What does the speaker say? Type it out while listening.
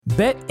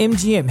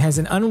BetMGM has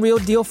an unreal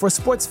deal for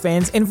sports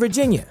fans in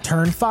Virginia.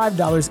 Turn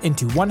 $5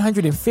 into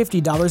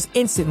 $150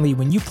 instantly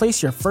when you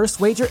place your first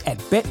wager at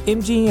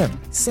BetMGM.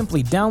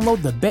 Simply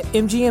download the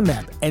BetMGM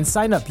app and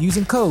sign up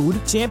using code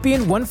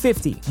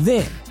Champion150.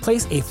 Then,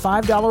 place a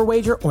 $5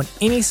 wager on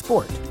any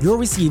sport. You'll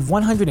receive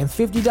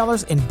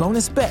 $150 in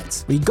bonus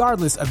bets,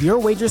 regardless of your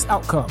wager's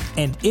outcome.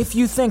 And if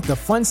you think the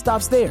fun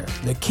stops there,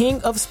 the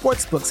King of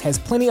Sportsbooks has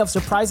plenty of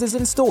surprises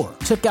in store.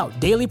 Check out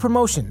daily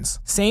promotions,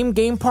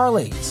 same-game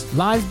parlays,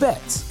 live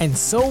bets, and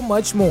so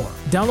much more.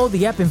 Download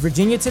the app in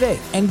Virginia today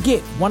and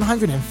get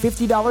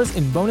 $150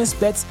 in bonus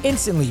bets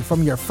instantly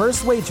from your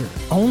first wager.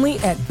 Only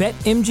at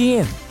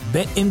BetMGM.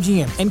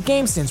 BetMGM and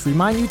GameSense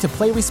remind you to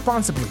play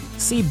responsibly.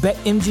 See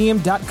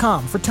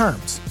BetMGM.com for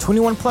terms.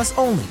 21 plus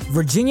only.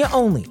 Virginia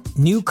only.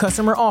 New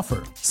customer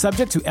offer.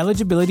 Subject to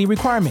eligibility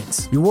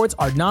requirements. Rewards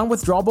are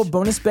non-withdrawable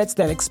bonus bets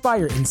that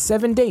expire in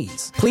 7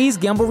 days. Please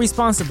gamble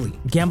responsibly.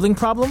 Gambling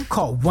problem?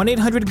 Call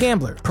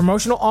 1-800-GAMBLER.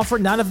 Promotional offer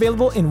not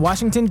available in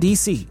Washington,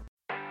 D.C.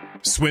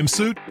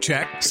 Swimsuit?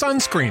 Check.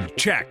 Sunscreen?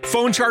 Check.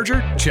 Phone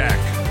charger? Check.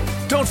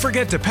 Don't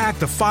forget to pack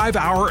the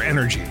 5-Hour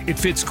Energy. It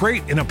fits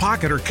great in a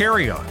pocket or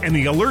carry-on, and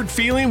the alert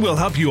feeling will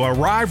help you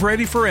arrive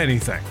ready for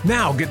anything.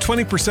 Now get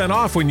 20%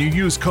 off when you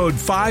use code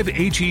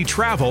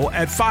 5HETRAVEL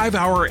at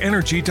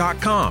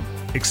 5hourenergy.com.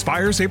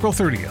 Expires April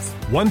 30th.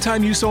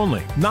 One-time use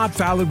only. Not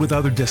valid with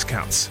other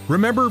discounts.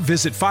 Remember,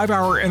 visit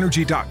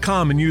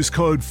 5hourenergy.com and use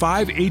code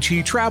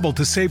 5HETRAVEL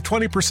to save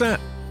 20%.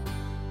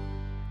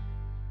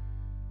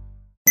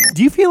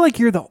 Do you feel like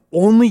you're the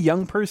only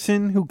young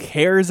person who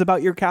cares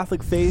about your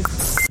Catholic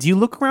faith? Do you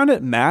look around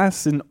at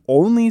Mass and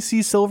only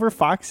see silver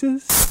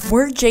foxes?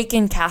 We're Jake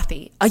and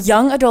Kathy, a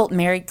young adult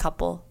married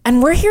couple,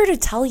 and we're here to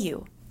tell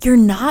you, you're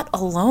not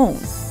alone.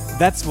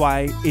 That's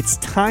why it's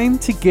time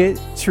to get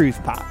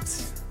Truth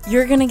Popped.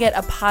 You're going to get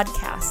a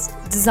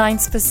podcast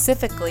designed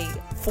specifically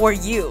for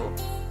you,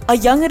 a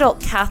young adult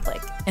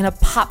Catholic in a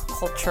pop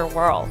culture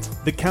world.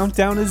 The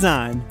countdown is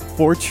on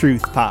for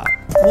Truth Pop.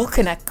 We'll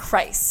connect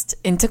Christ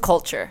into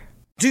culture.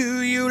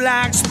 Do you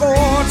like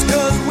sports?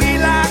 'Cause we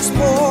like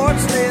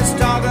sports. Let's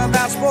talk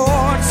about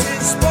sports.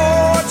 It's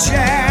Sport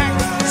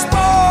Shack.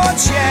 Sport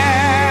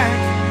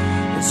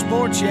Shack. It's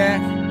Sport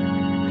Shack.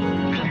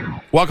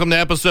 Welcome to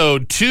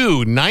episode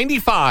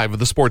 295 of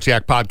the Sports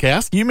Yak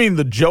podcast. You mean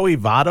the Joey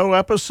Votto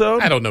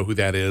episode? I don't know who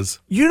that is.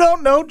 You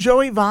don't know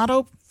Joey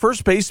Votto?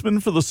 First baseman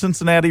for the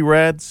Cincinnati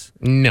Reds?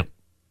 No.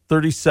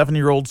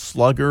 37-year-old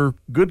slugger,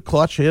 good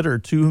clutch hitter,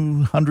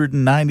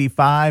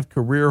 295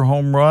 career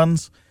home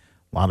runs.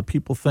 A lot of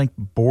people think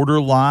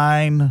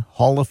borderline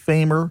Hall of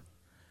Famer.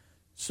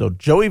 So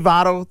Joey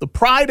Votto, the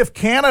pride of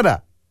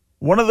Canada,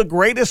 one of the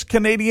greatest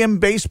Canadian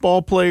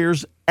baseball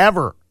players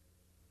ever.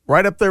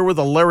 Right up there with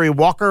a Larry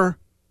Walker,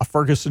 a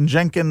Ferguson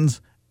Jenkins,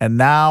 and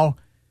now,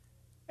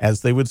 as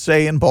they would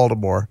say in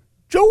Baltimore,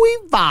 Joey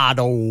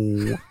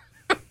Votto.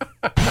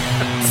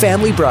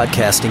 Family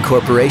Broadcasting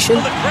Corporation,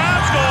 The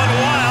crowd's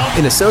going wild.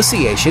 in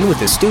association with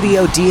the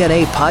Studio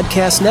DNA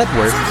Podcast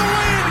Network,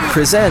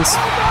 presents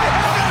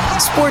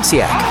Sports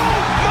Yak.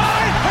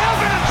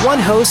 One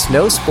host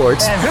knows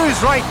sports, And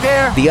who's right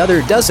there? the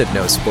other doesn't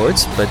know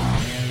sports, but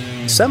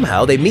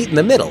somehow they meet in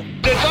the middle.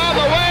 It's on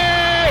the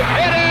way.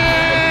 It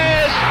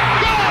is.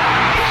 Good.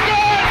 It's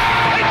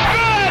good. It's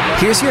good.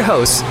 Here's your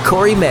hosts,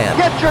 Corey Mann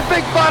Get your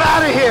big butt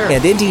out of here.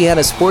 and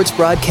Indiana Sports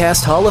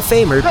Broadcast Hall of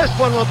Famer This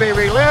one will be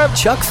relived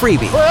Chuck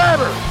Freeby.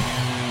 forever.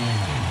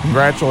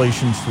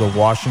 Congratulations to the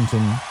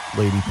Washington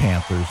Lady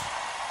Panthers.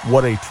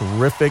 What a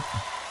terrific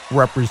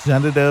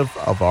representative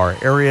of our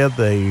area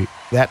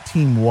that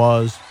team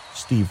was.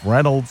 Steve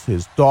Reynolds,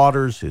 his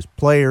daughters, his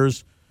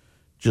players,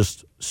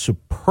 just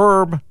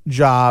superb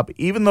job.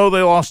 Even though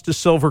they lost to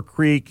Silver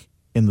Creek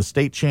in the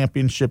state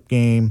championship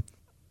game,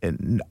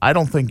 and I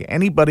don't think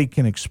anybody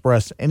can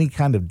express any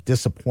kind of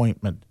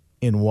disappointment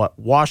in what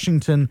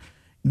Washington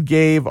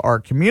gave our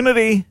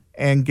community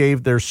and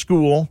gave their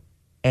school.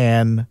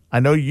 And I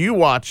know you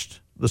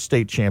watched the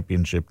state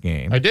championship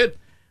game. I did.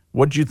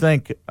 What'd you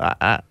think?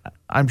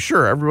 I'm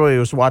sure everybody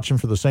was watching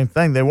for the same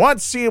thing. They wanted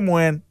to see him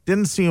win,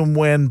 didn't see him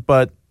win,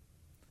 but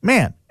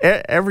man,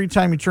 every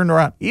time you turned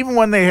around, even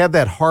when they had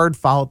that hard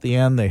foul at the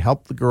end, they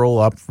helped the girl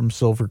up from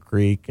Silver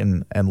Creek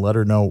and let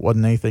her know it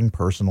wasn't anything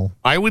personal.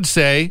 I would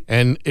say,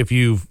 and if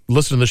you've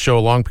listened to the show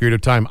a long period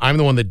of time, I'm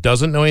the one that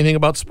doesn't know anything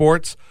about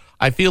sports.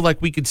 I feel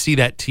like we could see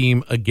that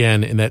team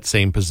again in that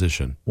same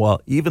position.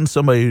 Well, even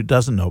somebody who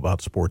doesn't know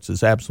about sports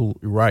is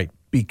absolutely right,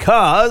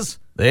 because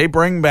they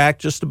bring back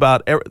just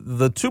about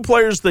the two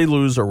players they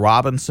lose are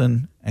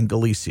Robinson and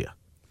Galicia.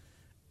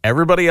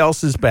 Everybody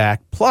else is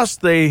back. Plus,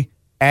 they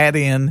add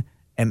in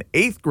an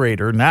 8th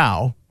grader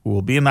now, who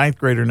will be a 9th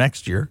grader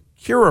next year,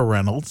 Kira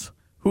Reynolds,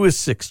 who is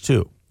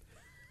 6'2".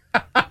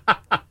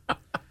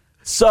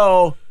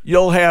 So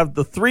you'll have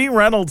the 3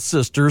 Reynolds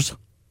sisters,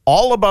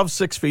 all above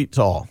 6 feet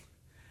tall,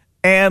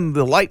 and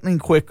the lightning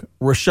quick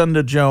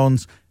Rashunda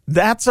Jones.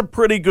 That's a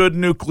pretty good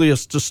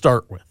nucleus to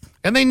start with.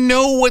 And they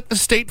know what the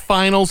state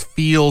finals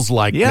feels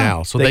like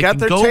now. So they they got can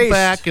their go taste.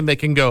 back and they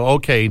can go,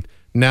 okay,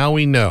 now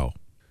we know.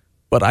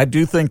 But I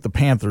do think the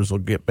Panthers will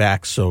get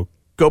back, so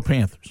go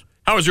Panthers.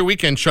 How was your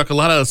weekend, Chuck? A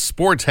lot of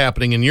sports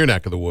happening in your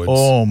neck of the woods.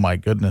 Oh, my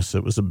goodness.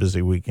 It was a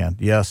busy weekend.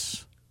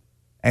 Yes.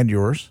 And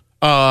yours?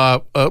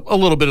 A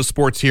little bit of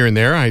sports here and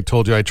there. I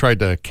told you I tried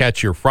to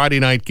catch your Friday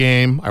night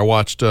game. I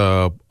watched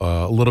a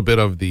little bit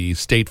of the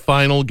state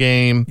final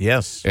game.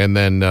 Yes. And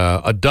then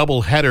a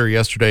double header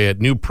yesterday at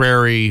New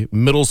Prairie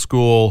Middle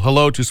School.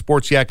 Hello to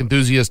Sports Yak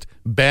enthusiast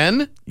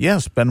Ben.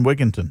 Yes, Ben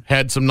Wigginton.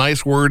 Had some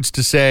nice words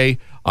to say.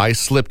 I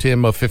slipped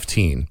him a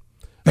 15.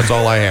 That's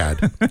all I had.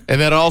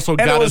 And that also And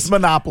got it was us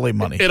Monopoly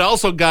money. It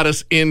also got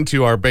us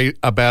into our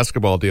a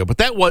basketball deal. But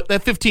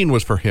that 15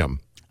 was for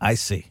him. I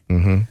see.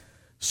 Mm-hmm.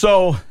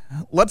 So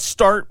let's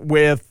start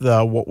with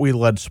what we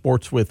led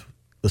sports with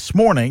this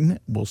morning.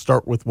 We'll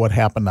start with what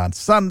happened on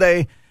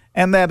Sunday,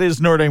 and that is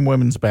Notre Dame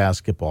women's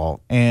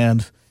basketball.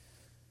 And,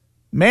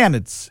 man,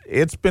 it's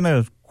been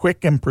a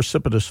quick and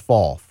precipitous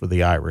fall for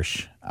the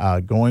Irish,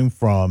 going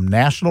from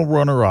national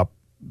runner-up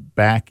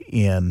back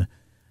in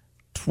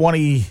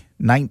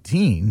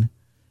 2019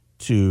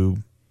 to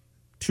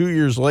 2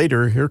 years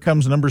later. Here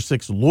comes number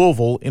 6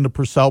 Louisville into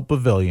Purcell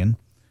Pavilion.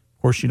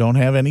 Of course, you don't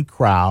have any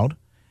crowd,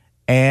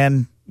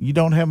 and you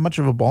don't have much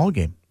of a ball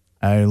game.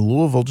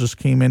 Louisville just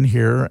came in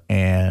here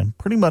and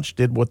pretty much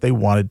did what they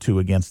wanted to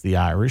against the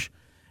Irish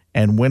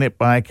and win it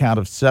by a count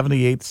of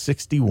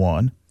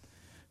 78-61.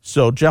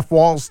 So Jeff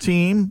Wall's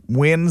team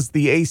wins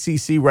the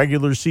ACC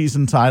regular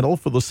season title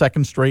for the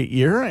second straight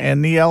year,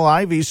 and Niele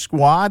Ivey's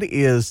squad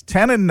is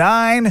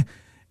 10-9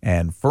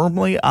 and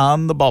firmly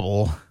on the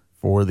bubble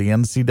for the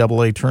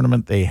NCAA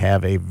tournament. They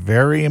have a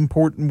very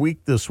important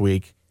week this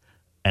week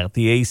at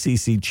the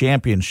ACC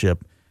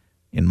championship.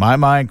 In my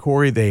mind,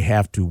 Corey, they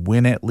have to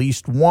win at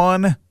least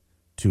one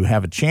to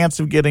have a chance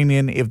of getting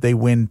in. If they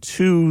win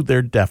 2,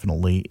 they're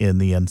definitely in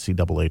the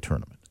NCAA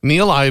tournament.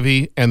 Niele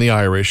Ivey and the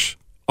Irish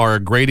are a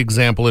great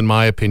example, in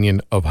my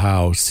opinion, of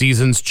how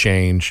seasons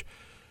change.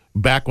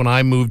 Back when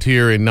I moved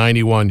here in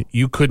 91,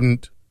 you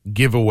couldn't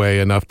give away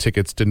enough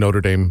tickets to Notre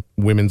Dame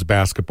women's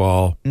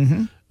basketball.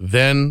 Mm-hmm.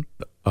 Then,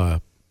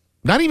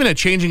 not even a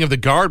changing of the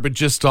guard, but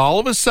just all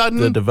of a sudden,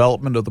 the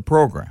development of the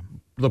program,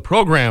 the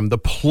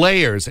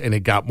players, and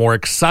it got more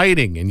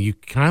exciting, and you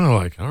kind of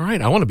like, all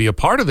right, I want to be a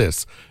part of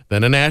this.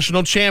 Then a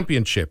national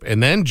championship,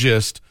 and then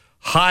just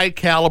high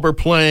caliber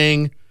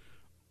playing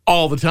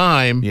all the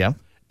time. Yeah.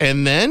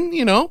 And then,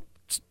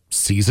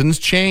 seasons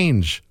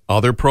change.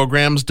 Other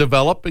programs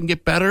develop and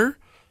get better.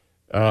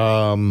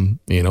 Fill in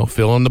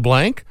the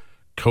blank.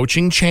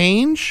 Coaching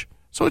change.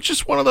 So it's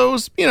just one of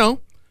those, the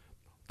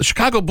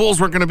Chicago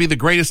Bulls weren't going to be the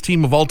greatest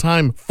team of all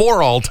time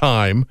for all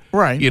time.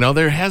 Right.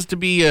 There has to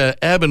be a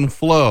ebb and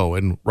flow,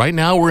 and right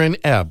now we're in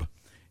ebb.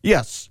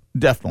 Yes,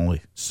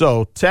 definitely.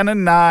 So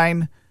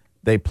 10-9,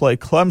 they play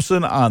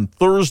Clemson on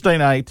Thursday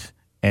night,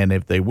 and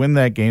if they win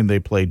that game, they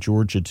play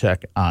Georgia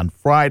Tech on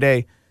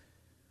Friday.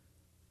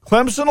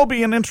 Clemson will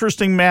be an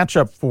interesting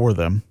matchup for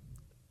them,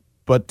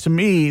 but to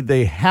me,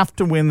 they have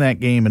to win that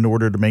game in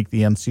order to make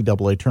the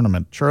NCAA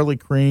tournament. Charlie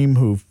Cream,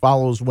 who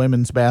follows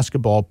women's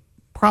basketball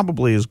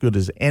probably as good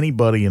as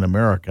anybody in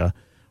America,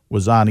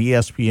 was on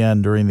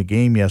ESPN during the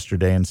game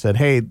yesterday and said,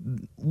 hey,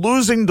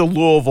 losing to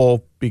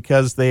Louisville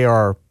because they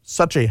are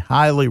such a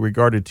highly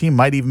regarded team,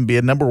 might even be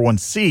a number 1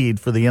 seed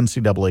for the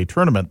NCAA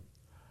tournament.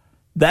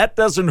 That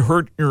doesn't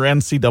hurt your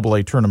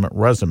NCAA tournament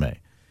resume.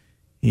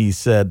 He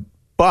said,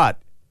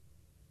 but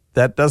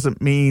that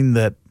doesn't mean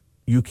that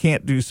you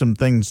can't do some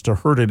things to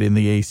hurt it in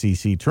the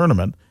ACC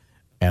tournament,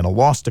 and a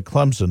loss to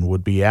Clemson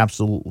would be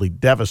absolutely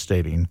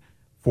devastating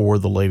for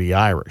the Lady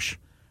Irish.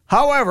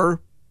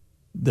 However,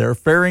 they're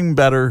faring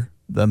better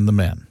than the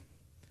men.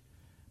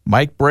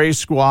 Mike Bray's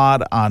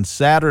squad on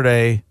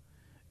Saturday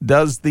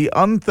does the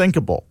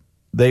unthinkable.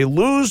 They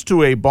lose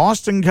to a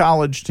Boston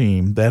College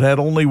team that had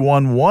only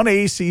won one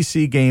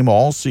ACC game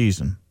all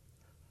season,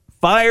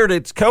 fired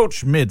its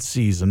coach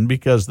mid-season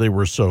because they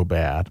were so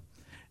bad,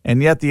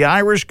 and yet the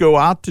Irish go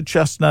out to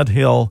Chestnut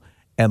Hill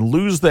and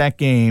lose that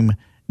game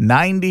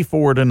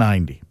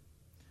 94-90,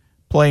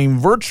 playing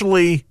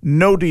virtually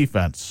no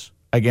defense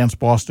against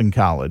Boston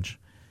College.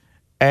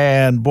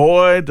 And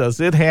boy, does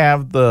it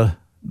have the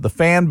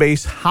fan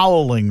base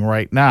howling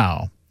right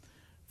now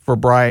for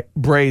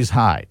Bray's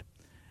hide.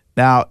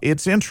 Now,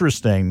 it's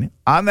interesting.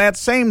 On that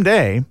same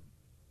day,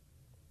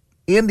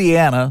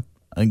 Indiana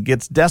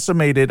gets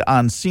decimated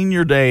on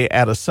senior day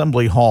at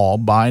Assembly Hall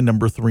by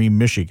number 3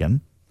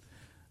 Michigan.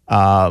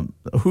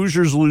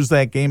 Hoosiers lose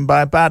that game by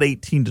about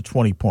 18 to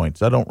 20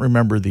 points. I don't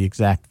remember the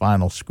exact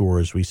final score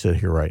as we sit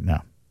here right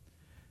now.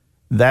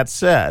 That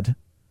said,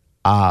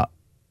 I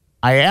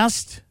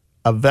asked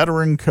a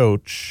veteran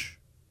coach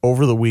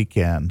over the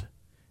weekend,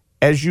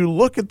 as you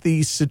look at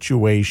these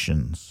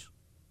situations,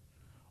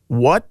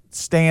 what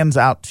stands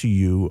out to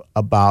you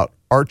about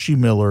Archie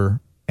Miller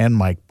and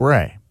Mike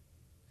Bray?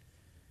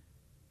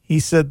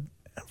 He said,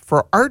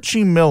 for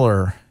Archie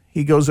Miller,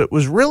 he goes, it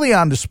was really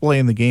on display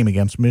in the game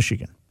against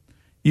Michigan.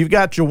 You've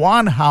got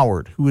Juwan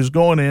Howard, who is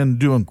going in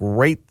doing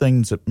great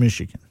things at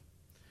Michigan.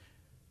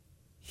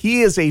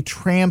 He is a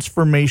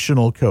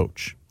transformational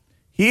coach.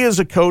 He is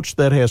a coach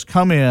that has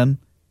come in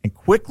and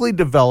quickly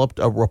developed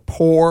a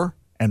rapport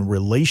and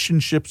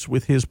relationships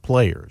with his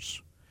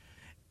players,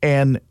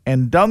 and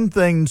done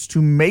things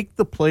to make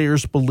the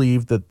players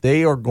believe that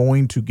they are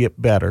going to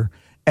get better,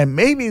 and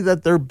maybe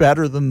that they're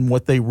better than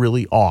what they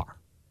really are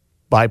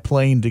by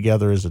playing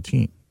together as a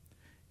team.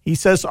 He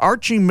says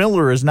Archie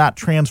Miller is not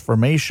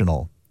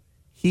transformational.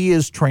 He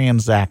is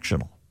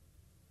transactional.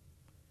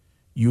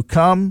 You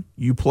come,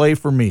 you play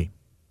for me.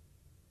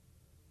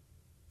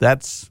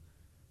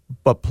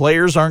 But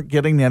players aren't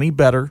getting any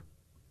better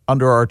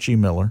under Archie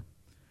Miller.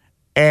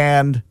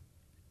 And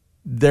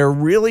there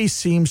really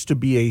seems to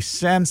be a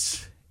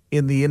sense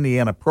in the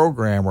Indiana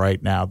program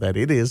right now that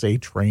it is a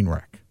train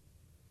wreck.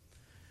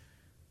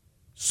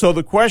 So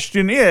the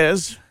question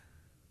is,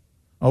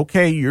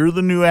 okay, you're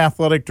the new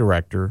athletic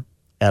director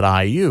at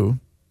IU.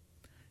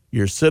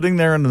 You're sitting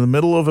there in the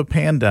middle of a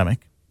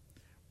pandemic.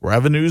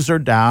 Revenues are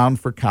down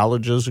for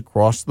colleges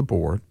across the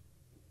board.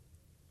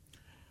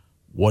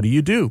 What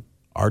do?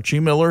 Archie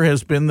Miller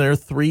has been there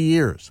 3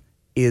 years.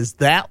 Is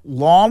that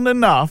long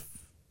enough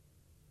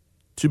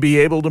to be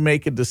able to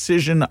make a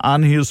decision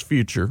on his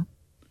future?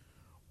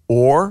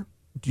 Or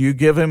do you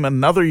give him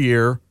another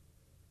year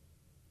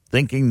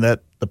thinking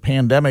that the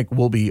pandemic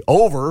will be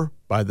over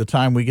by the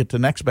time we get to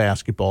next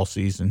basketball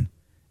season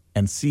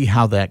and see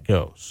how that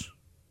goes?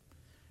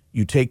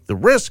 You take the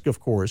risk, of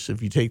course,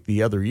 if you take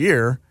the other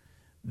year,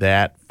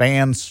 that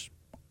fans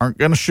aren't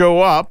going to show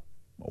up,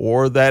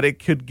 or that it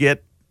could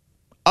get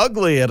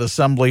ugly at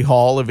Assembly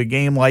Hall if a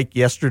game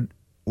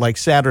like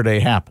Saturday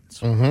happens.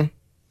 Mm-hmm.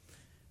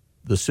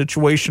 The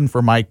situation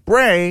for Mike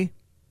Brey,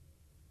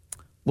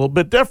 a little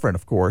bit different,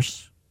 of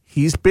course.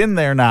 He's been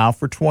there now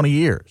for 20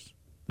 years.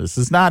 This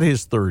is not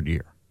his third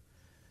year.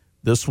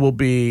 This will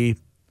be,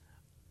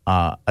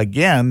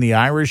 again, the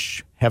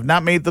Irish have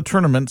not made the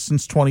tournament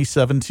since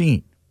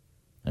 2017.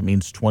 That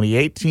means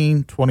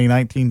 2018,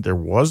 2019, there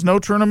was no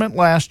tournament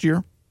last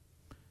year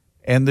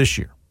and this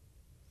year.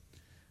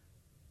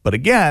 But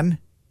again,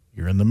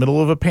 you're in the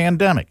middle of a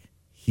pandemic.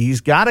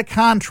 He's got a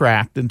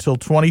contract until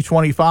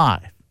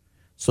 2025.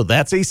 So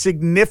that's a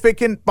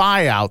significant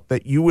buyout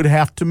that you would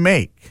have to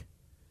make.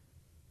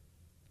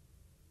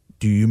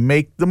 Do you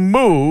make the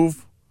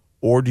move,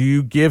 or do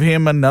you give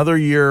him another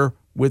year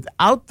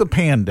without the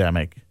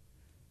pandemic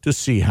to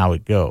see how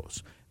it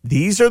goes?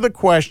 These are the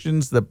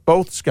questions that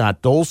both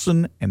Scott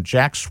Dolson and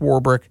Jack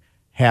Swarbrick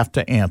have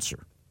to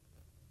answer.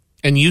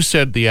 And you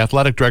said the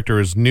athletic director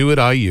is new at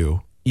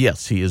IU.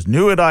 Yes, he is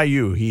new at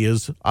IU. He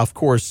is, of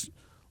course,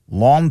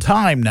 long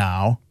time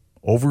now,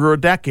 over a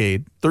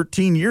decade,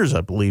 13 years, I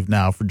believe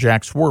now, for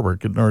Jack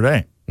Swarbrick at Notre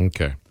Dame.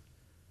 Okay.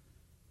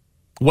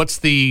 What's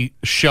the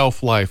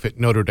shelf life at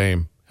Notre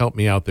Dame? Help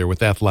me out there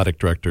with athletic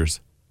directors.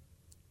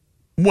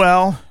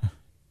 Well,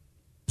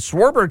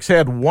 Swarbrick's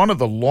had one of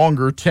the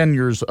longer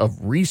tenures of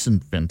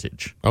recent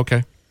vintage.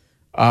 Okay.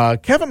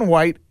 Kevin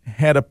White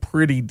had a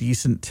pretty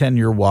decent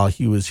tenure while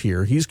he was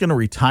here. He's going to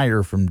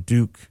retire from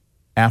Duke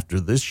after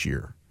this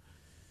year.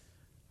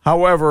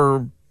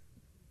 However,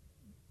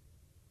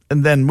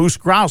 and then Moose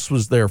Grouse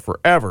was there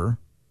forever.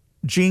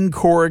 Gene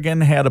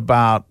Corrigan had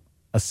about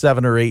a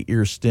 7 or 8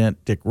 year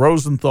stint. Dick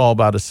Rosenthal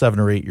about a 7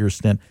 or 8 year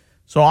stint.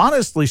 So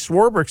honestly,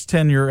 Swarbrick's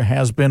tenure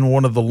has been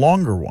one of the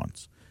longer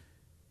ones.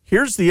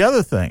 Here's the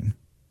other thing.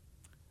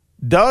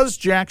 Does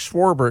Jack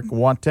Swarbrick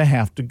want to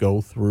have to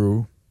go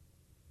through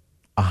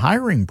a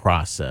hiring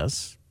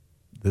process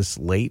this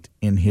late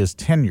in his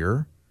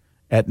tenure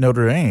at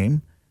Notre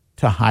Dame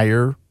to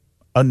hire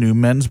a new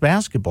men's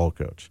basketball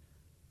coach?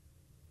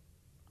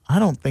 I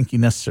don't think he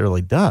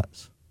necessarily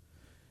does.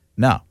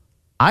 Now,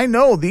 I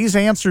know these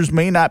answers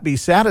may not be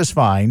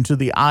satisfying to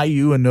the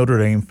IU and Notre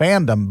Dame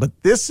fandom,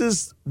 but this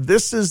is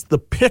the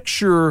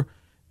picture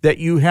that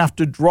you have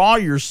to draw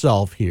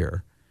yourself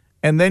here.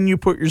 And then you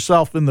put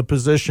yourself in the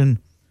position,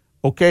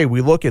 okay,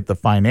 we look at the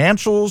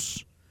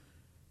financials,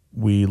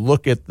 we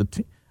look at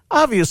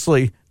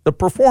obviously, the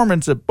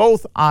performance at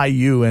both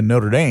IU and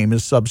Notre Dame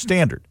is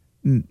substandard.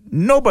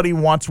 Nobody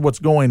wants what's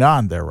going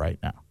on there right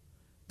now.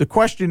 The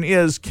question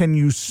is, can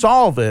you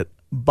solve it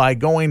by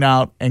going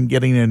out and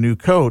getting a new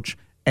coach,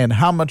 and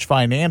how much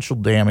financial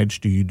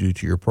damage do you do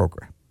to your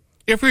program?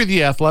 If you're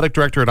the athletic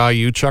director at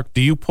IU, Chuck,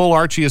 do you pull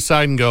Archie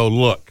aside and go,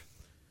 look?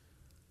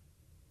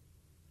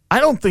 I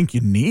don't think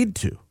you need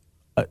to.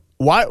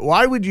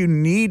 Why would you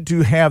need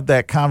to have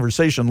that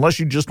conversation unless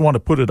you just want to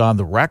put it on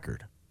the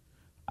record?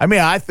 I mean,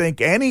 I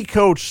think any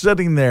coach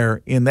sitting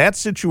there in that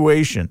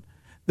situation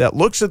that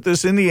looks at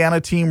this Indiana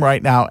team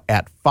right now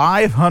at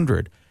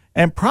 500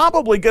 and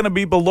probably going to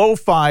be below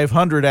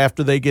 500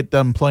 after they get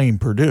done playing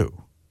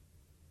Purdue.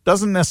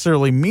 Doesn't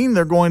necessarily mean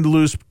they're going to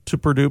lose to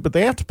Purdue, but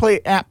they have to play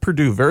at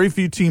Purdue. Very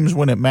few teams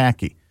win at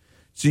Mackey.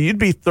 So you'd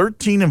be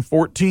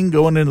 13-14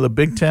 going into the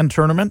Big Ten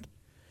tournament.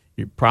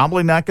 You're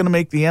probably not going to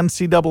make the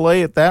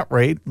NCAA at that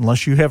rate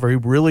unless you have a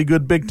really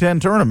good Big Ten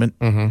tournament.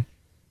 Mm-hmm.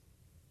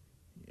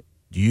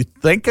 Do you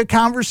think a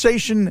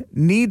conversation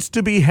needs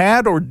to be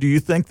had, or do you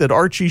think that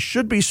Archie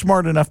should be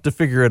smart enough to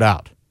figure it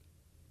out?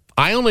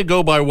 I only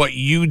go by what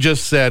you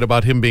just said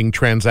about him being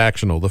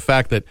transactional. The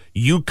fact that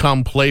you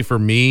come play for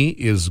me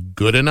is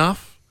good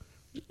enough.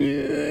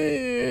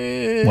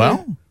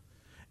 Well,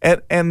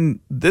 and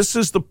this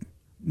is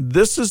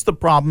the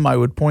problem I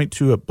would point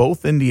to at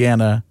both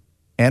Indiana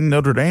and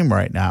Notre Dame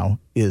right now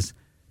is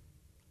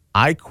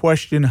I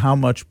question how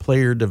much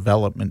player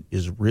development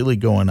is really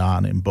going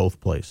on in both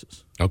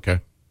places.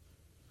 Okay.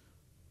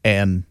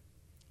 And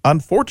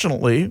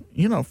unfortunately,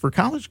 for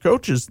college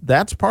coaches,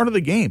 that's part of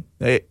the game.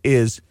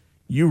 Is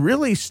you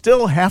really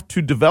still have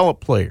to develop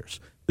players.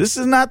 This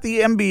is not the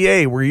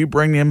NBA where you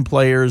bring in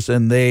players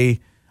and they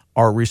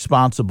are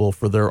responsible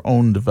for their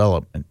own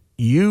development.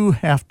 You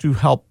have to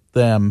help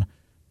them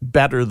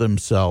better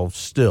themselves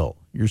still.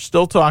 You're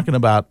still talking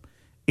about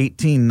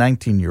 18,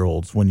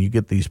 19-year-olds when you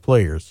get these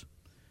players.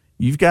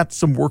 You've got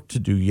some work to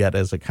do yet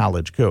as a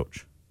college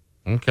coach.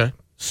 Okay.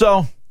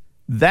 So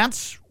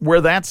that's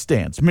where that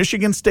stands.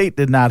 Michigan State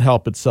did not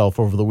help itself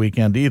over the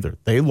weekend either.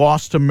 They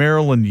lost to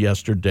Maryland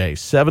yesterday,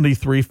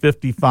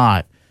 73-55.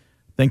 I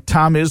think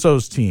Tom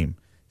Izzo's team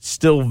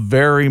still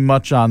very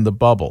much on the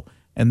bubble.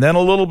 And then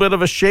a little bit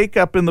of a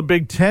shakeup in the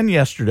Big Ten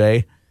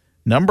yesterday.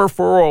 Number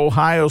 4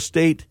 Ohio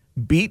State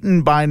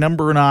beaten by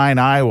number 9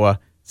 Iowa,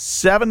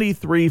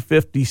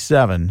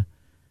 73-57.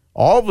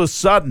 All of a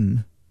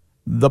sudden,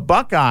 the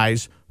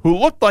Buckeyes, who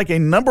looked like a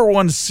number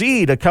 1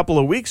 seed a couple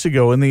of weeks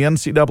ago in the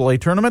NCAA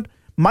tournament,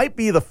 might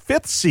be the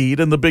 5th seed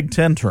in the Big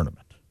Ten tournament.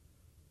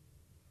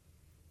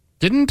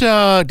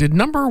 Did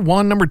number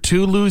 1, number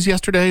 2 lose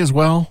yesterday as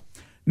well?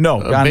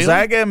 No,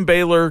 Gonzaga and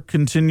Baylor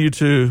continue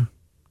to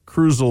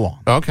cruise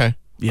along. Okay.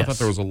 Yes. I thought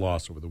there was a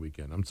loss over the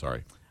weekend. I'm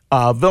sorry.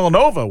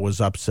 Villanova was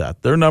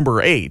upset. They're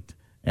number 8,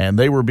 and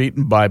they were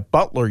beaten by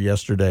Butler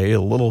yesterday, a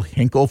little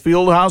Hinkle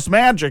Fieldhouse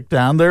magic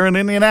down there in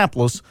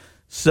Indianapolis,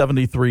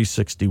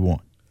 73-61.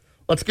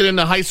 Let's get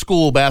into high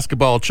school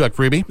basketball, Chuck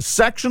Freebie.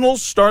 Sectionals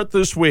start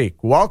this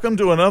week. Welcome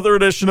to another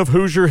edition of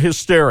Hoosier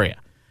Hysteria.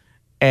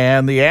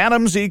 And the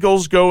Adams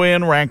Eagles go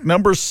in ranked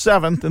number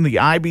 7th in the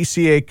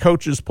IBCA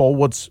coaches poll.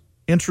 What's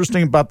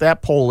interesting about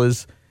that poll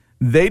is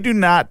they do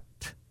not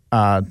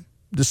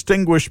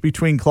distinguish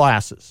between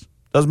classes.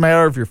 Doesn't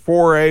matter if you're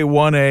 4A,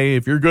 1A.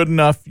 If you're good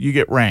enough, you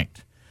get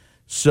ranked.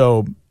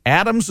 So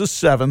Adams is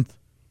 7th,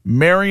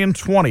 Marion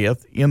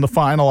 20th in the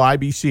final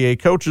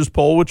IBCA coaches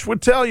poll, which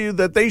would tell you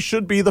that they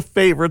should be the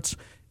favorites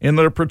in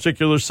their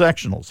particular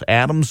sectionals.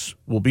 Adams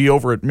will be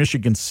over at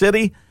Michigan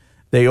City.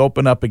 They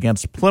open up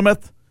against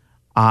Plymouth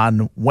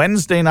on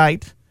Wednesday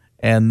night,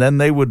 and then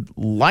they would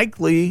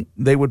play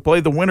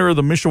the winner of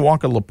the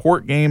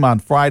Mishawaka-LaPorte game on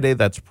Friday.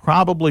 That's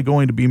probably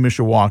going to be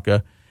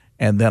Mishawaka.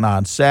 And then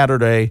on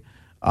Saturday,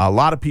 a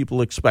lot of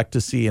people expect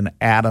to see an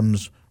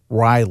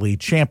Adams-Riley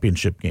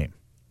championship game.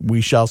 We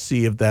shall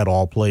see if that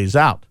all plays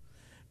out.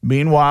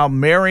 Meanwhile,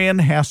 Marion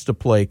has to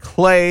play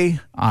Clay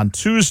on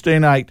Tuesday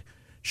night.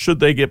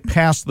 Should they get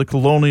past the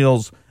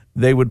Colonials,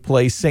 they would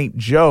play St.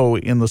 Joe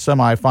in the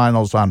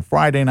semifinals on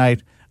Friday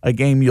night, a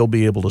game you'll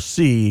be able to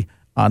see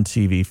on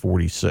TV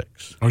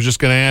 46. I was just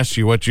going to ask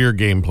you what your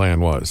game plan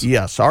was.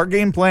 Yes, our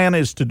game plan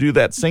is to do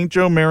that St.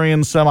 Joe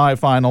Marion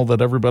semifinal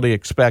that everybody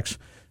expects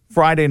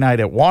Friday night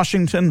at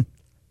Washington,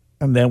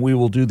 and then we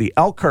will do the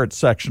Elkhart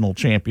sectional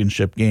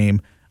championship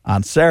game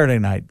on Saturday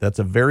night. That's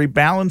a very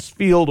balanced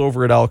field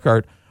over at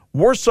Elkhart.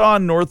 Warsaw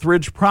and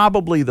Northridge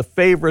probably the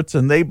favorites,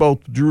 and they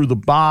both drew the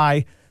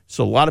bye,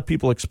 so a lot of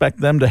people expect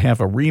them to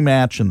have a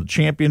rematch in the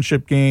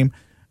championship game.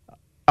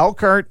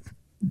 Elkhart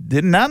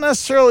did not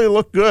necessarily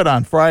look good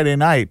on Friday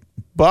night,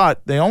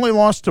 but they only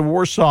lost to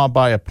Warsaw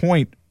by a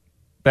point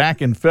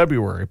back in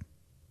February,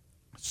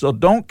 so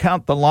don't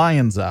count the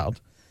Lions out.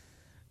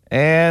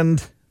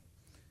 And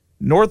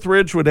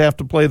Northridge would have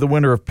to play the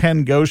winner of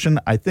Penn Goshen.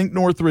 I think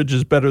Northridge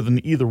is better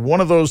than either one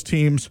of those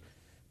teams,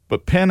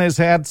 but Penn has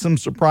had some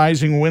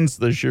surprising wins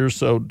this year,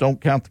 so don't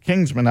count the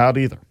Kingsmen out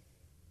either.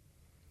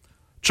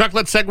 Chuck,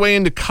 let's segue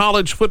into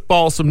college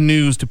football, some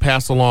news to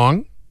pass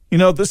along.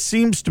 This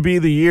seems to be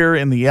the year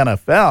in the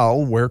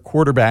NFL where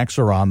quarterbacks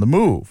are on the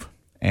move,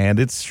 and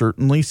it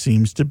certainly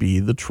seems to be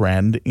the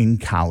trend in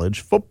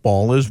college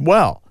football as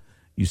well.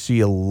 You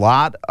see a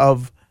lot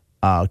of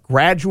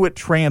graduate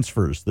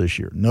transfers this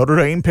year. Notre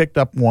Dame picked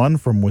up one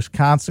from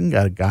Wisconsin,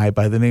 got a guy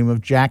by the name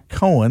of Jack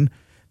Cohen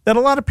that a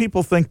lot of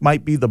people think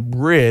might be the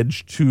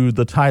bridge to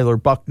the Tyler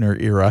Buchner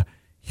era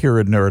here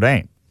at Notre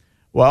Dame.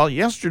 Well,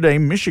 yesterday,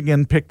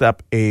 Michigan picked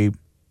up a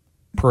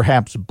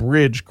perhaps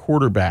bridge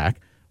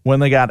quarterback when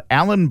they got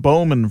Alan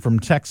Bowman from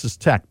Texas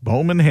Tech.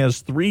 Bowman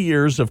has 3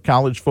 years of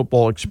college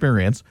football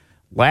experience.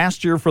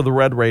 Last year for the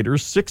Red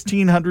Raiders,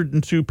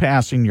 1,602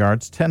 passing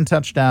yards, 10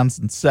 touchdowns,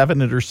 and 7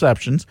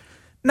 interceptions.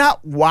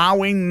 Not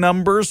wowing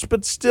numbers,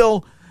 but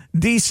still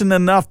decent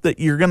enough that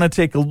you're going to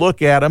take a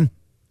look at him.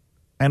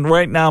 And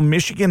right now,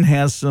 Michigan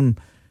has some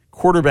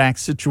quarterback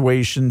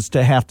situations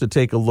to have to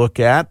take a look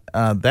at.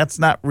 That's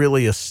not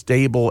really a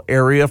stable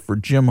area for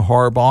Jim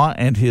Harbaugh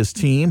and his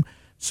team.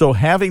 So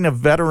having a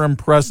veteran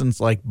presence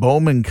like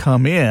Bowman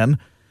come in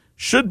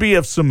should be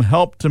of some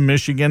help to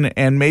Michigan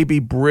and maybe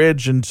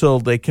bridge until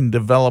they can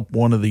develop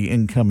one of the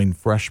incoming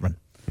freshmen.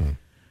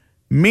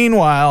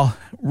 Meanwhile,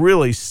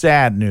 really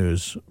sad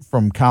news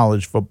from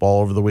college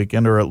football over the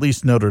weekend, or at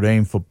least Notre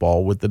Dame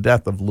football, with the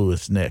death of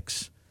Louis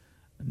Nix.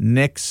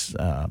 Nix,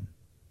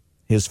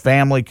 his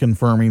family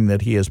confirming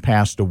that he has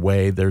passed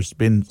away. There's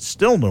been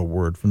still no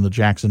word from the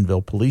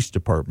Jacksonville Police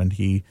Department.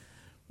 He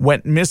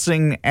went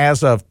missing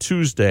as of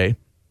Tuesday.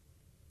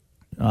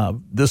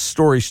 This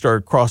story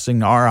started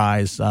crossing our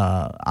eyes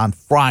on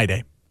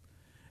Friday.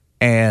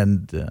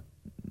 And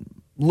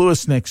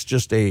Louis Nix,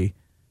 just a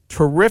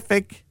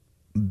terrific,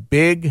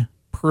 big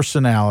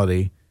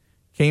personality,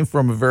 came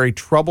from a very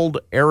troubled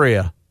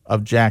area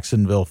of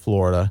Jacksonville,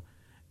 Florida.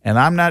 And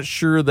I'm not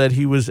sure that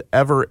he was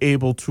ever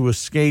able to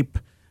escape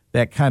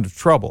that kind of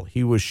trouble.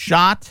 He was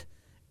shot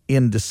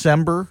in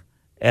December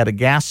at a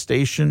gas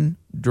station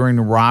during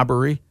a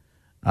robbery.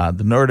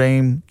 The Notre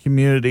Dame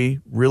community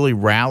really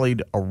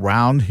rallied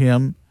around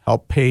him,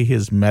 helped pay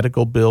his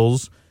medical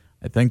bills.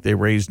 I think they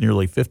raised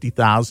nearly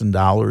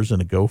 $50,000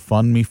 in a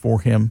GoFundMe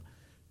for him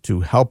to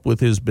help with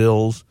his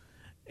bills.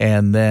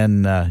 And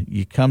then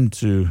you come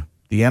to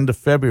the end of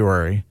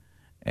February,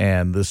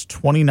 and this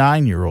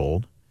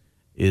 29-year-old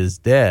is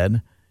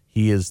dead.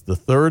 He is the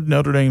third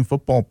Notre Dame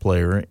football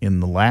player in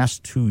the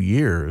last 2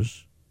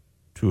 years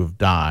to have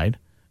died.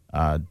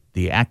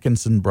 The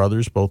Atkinson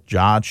brothers, both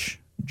Josh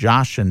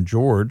and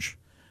George,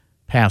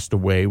 passed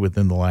away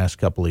within the last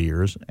couple of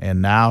years.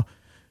 And now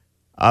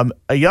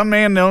a young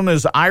man known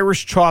as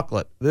Irish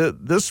Chocolate.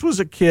 This was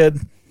a kid.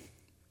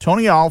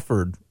 Tony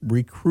Alford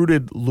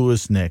recruited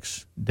Louis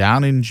Nix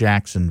down in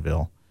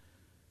Jacksonville.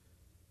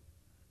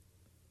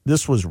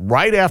 This was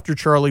right after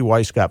Charlie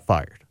Weiss got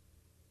fired.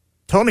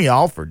 Tony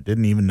Alford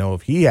didn't even know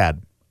if he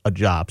had a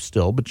job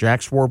still, but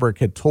Jack Swarbrick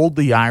had told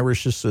the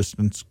Irish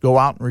assistants, go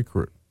out and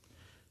recruit.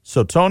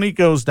 So Tony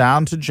goes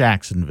down to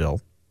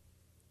Jacksonville,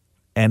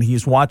 and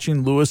he's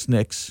watching Louis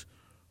Nix,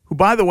 who,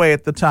 by the way,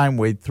 at the time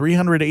weighed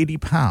 380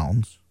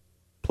 pounds,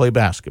 play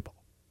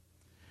basketball.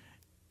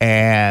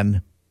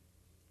 And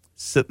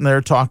sitting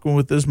there talking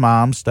with his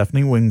mom,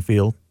 Stephanie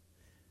Wingfield.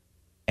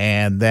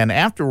 And then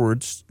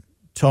afterwards,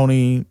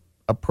 Tony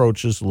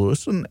approaches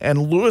Louis, and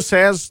Louis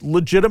has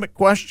legitimate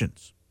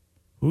questions.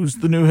 Who's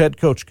the new head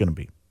coach going to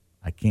be?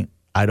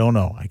 I don't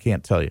know. I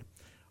can't tell you.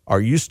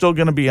 Are you still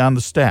going to be on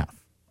the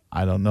staff?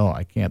 I don't know.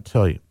 I can't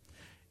tell you.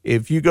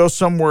 If you go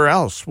somewhere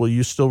else, will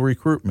you still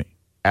recruit me?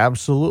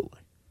 Absolutely.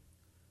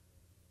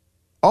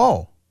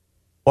 Oh,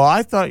 well,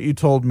 I thought you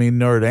told me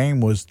Notre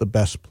Dame was the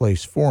best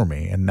place for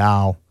me, and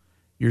now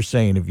you're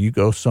saying if you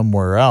go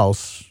somewhere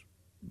else,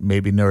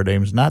 maybe Notre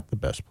Dame's not the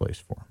best place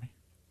for me.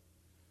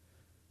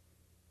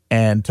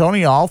 And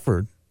Tony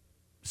Alford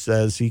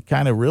says he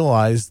kind of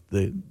realized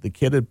the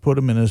kid had put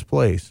him in his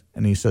place,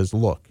 and he says,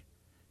 look,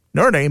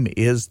 Notre Dame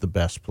is the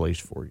best place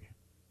for you.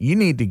 You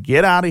need to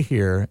get out of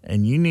here,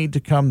 and you need to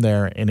come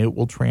there, and it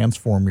will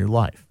transform your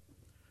life.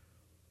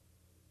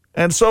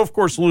 And so, of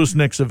course, Louis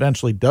Nix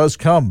eventually does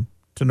come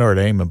to Notre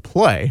Dame and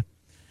play.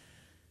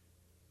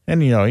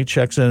 And, he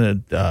checks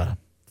in at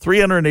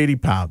 380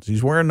 pounds.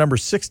 He's wearing number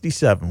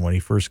 67 when he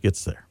first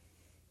gets there.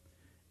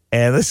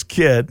 And this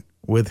kid,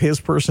 with his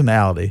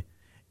personality,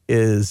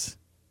 is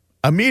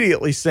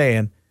immediately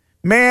saying,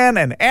 man,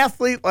 an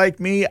athlete like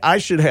me, I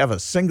should have a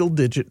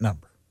single-digit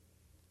number.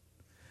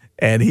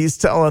 And he's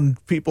telling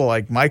people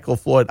like Michael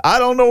Floyd, I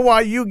don't know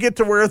why you get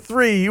to wear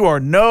 3. You are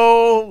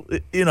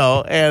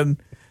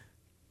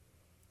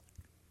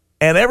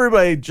and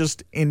everybody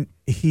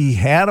he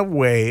had a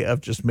way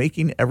of just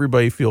making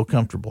everybody feel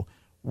comfortable.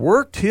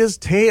 Worked his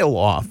tail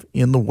off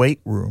in the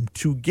weight room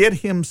to get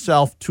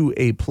himself to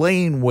a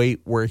playing weight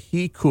where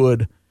he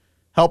could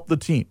help the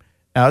team.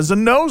 Now, as a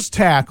nose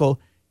tackle,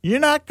 you're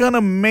not going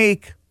to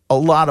make a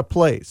lot of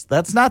plays.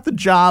 That's not the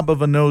job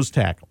of a nose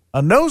tackle.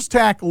 A nose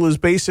tackle is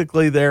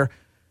basically there,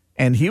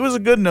 and he was a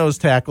good nose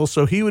tackle,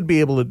 so he would be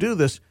able to do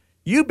this.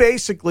 You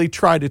basically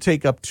try to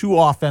take up 2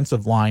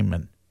 offensive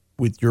linemen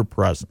with your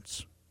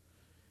presence.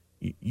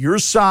 Your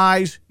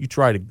size, you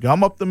try to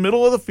gum up the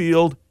middle of the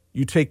field.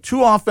 You take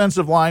 2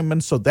 offensive linemen,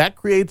 so that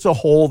creates a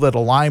hole that a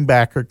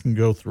linebacker can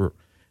go through.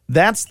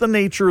 That's the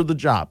nature of the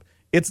job.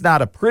 It's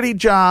not a pretty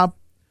job.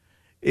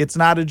 It's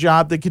not a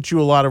job that gets you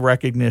a lot of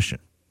recognition.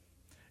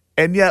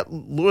 And yet,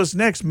 Louis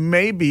Nix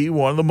may be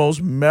one of the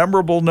most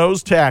memorable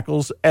nose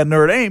tackles at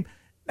Notre Dame,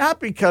 not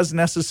because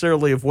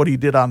necessarily of what he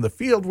did on the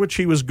field, which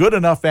he was good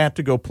enough at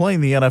to go play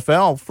in the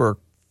NFL for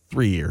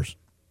 3 years,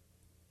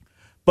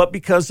 but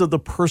because of the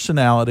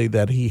personality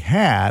that he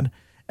had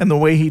and the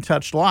way he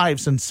touched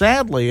lives. And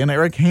sadly, and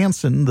Eric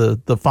Hansen,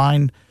 the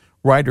fine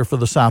writer for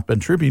the South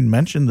Bend Tribune,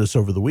 mentioned this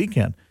over the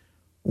weekend.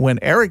 When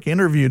Eric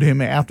interviewed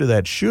him after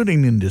that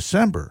shooting in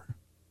December,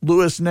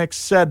 Louis Nix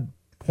said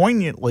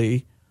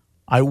poignantly,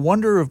 I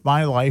wonder if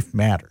my life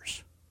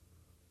matters.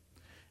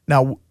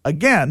 Now,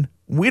 again,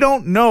 we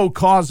don't know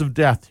cause of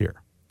death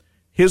here.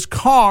 His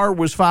car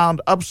was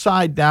found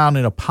upside down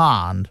in a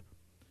pond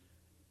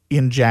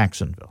in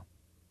Jacksonville.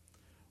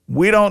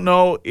 We don't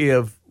know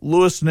if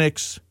Louis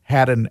Nix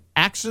had an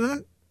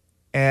accident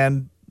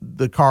and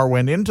the car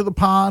went into the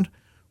pond.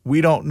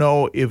 We don't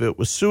know if it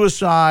was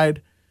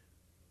suicide.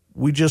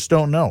 We just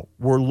don't know.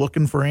 We're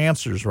looking for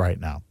answers right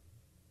now.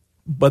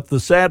 But the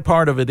sad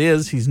part of it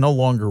is he's no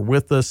longer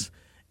with us,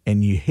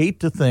 and you hate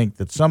to think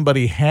that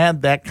somebody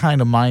had that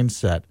kind of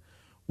mindset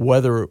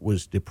whether it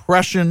was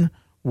depression,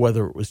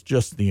 whether it was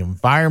just the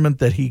environment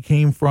that he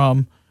came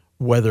from,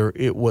 whether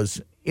it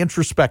was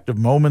introspective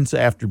moments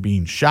after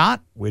being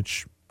shot,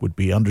 which would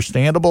be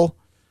understandable.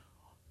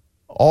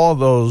 All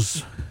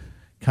those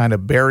kind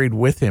of buried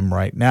with him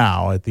right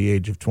now at the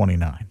age of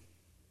 29.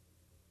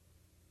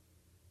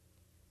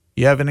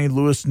 You have any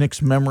Louis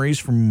Nix memories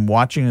from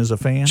watching as a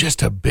fan?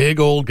 Just a big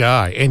old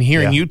guy. And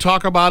hearing you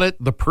talk about it,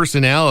 the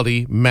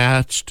personality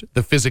matched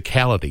the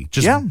physicality.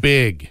 Just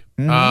big.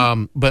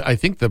 Mm-hmm. But I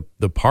think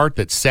the part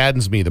that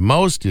saddens me the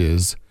most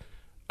is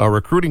a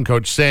recruiting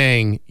coach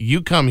saying,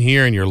 you come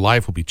here and your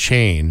life will be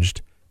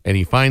changed. And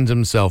he finds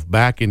himself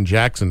back in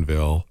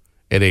Jacksonville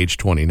at age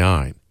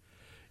 29,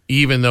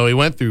 even though he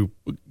went through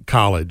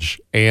college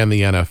and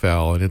the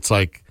NFL. And it's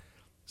like,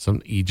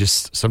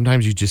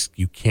 sometimes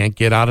you can't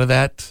get out of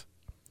that,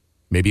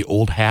 maybe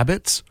old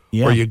habits,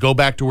 or you go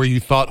back to where you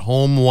thought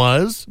home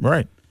was.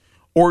 Right.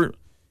 Or,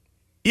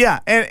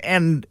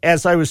 and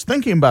as I was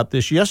thinking about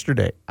this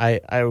yesterday,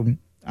 I'm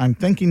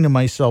thinking to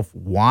myself,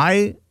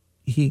 why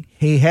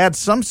he had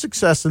some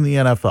success in the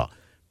NFL.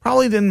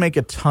 Probably didn't make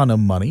a ton of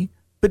money,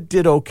 but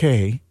did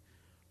okay.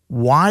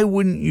 Why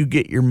wouldn't you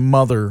get your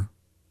mother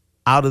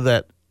out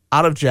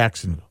of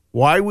Jacksonville?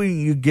 Why wouldn't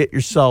you get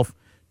yourself,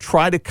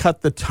 try to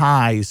cut the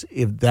ties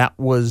if that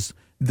was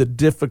the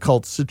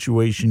difficult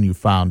situation you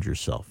found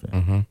yourself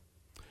in? Mm-hmm.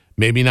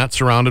 Maybe not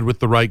surrounded with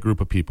the right group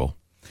of people.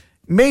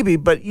 Maybe,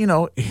 but,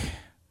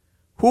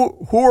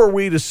 who are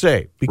we to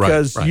say?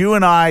 Because you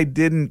and I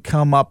didn't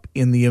come up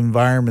in the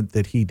environment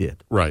that he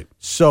did. Right.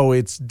 So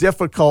it's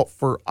difficult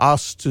for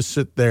us to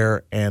sit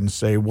there and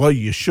say, well,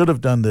 you should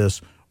have done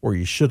this or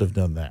you should have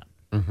done that.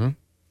 Mm-hmm.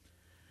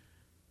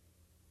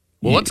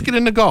 Well, let's get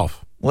into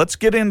golf. Let's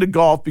get into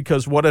golf,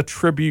 because what a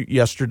tribute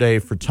yesterday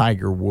for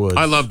Tiger Woods.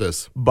 I love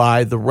this.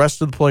 By the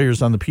rest of the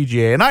players on the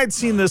PGA. And I'd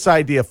seen this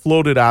idea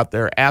floated out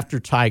there after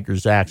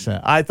Tiger's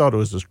accident. I thought it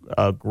was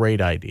a great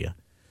idea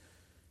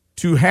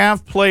to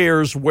have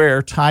players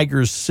wear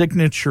Tiger's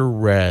signature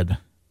red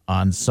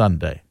on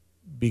Sunday,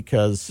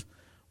 because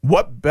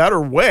what better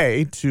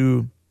way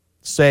to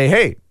say,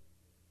 hey,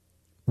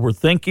 we're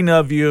thinking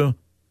of you.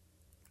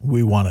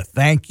 We want to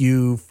thank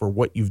you for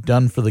what you've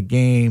done for the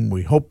game.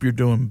 We hope you're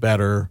doing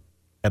better,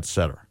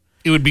 etc.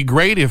 It would be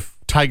great if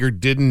Tiger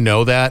didn't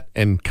know that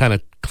and kind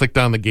of clicked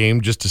on the game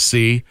just to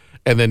see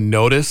and then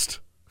noticed.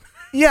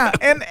 Yeah,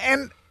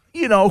 and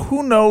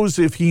who knows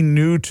if he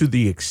knew to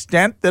the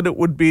extent that it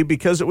would be,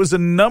 because it was a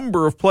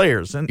number of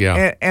players.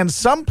 And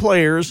some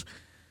players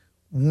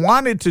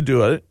wanted to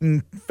do it.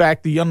 In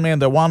fact, the young man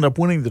that wound up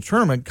winning the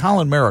tournament,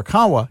 Colin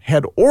Morikawa,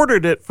 had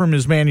ordered it from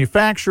his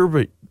manufacturer,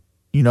 but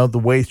the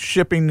way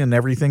shipping and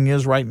everything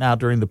is right now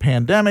during the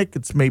pandemic,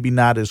 it's maybe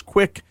not as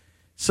quick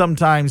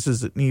sometimes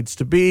as it needs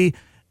to be.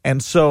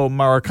 And so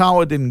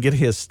Morikawa didn't get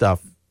his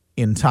stuff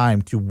in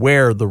time to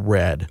wear the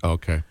red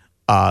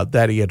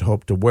that he had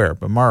hoped to wear.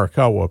 But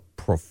Morikawa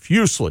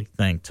profusely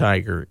thanked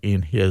Tiger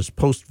in his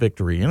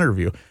post-victory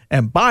interview.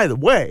 And by the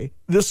way,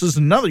 this is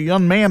another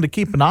young man to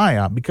keep an eye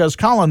on, because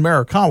Colin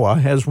Morikawa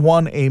has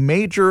won a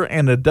major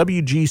and a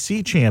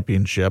WGC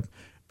championship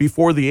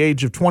before the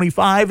age of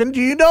 25. And do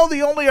you know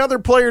the only other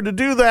player to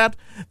do that?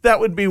 That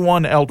would be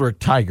one Eldrick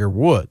Tiger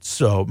Woods.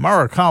 So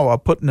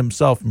Morikawa putting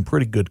himself in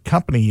pretty good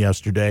company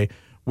yesterday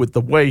with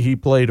the way he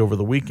played over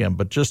the weekend.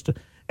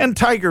 And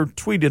Tiger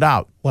tweeted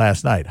out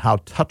last night how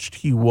touched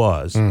he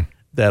was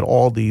that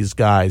all these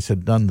guys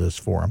had done this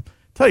for him.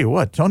 Tell you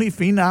what, Tony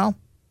Finau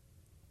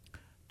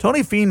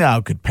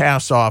could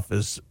pass off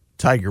as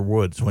Tiger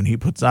Woods when he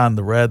puts on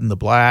the red and the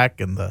black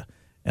and the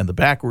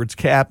backwards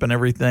cap and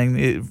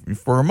everything.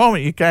 For a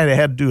moment, you kind of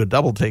had to do a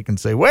double take and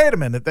say, wait a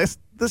minute, this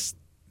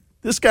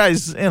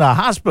guy's in a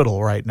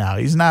hospital right now.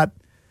 He's not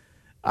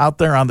out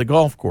there on the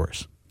golf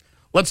course.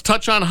 Let's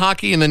touch on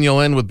hockey, and then you'll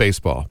end with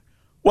baseball.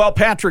 Well,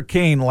 Patrick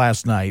Kane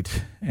last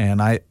night,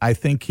 and I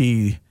think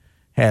he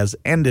has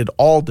ended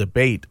all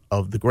debate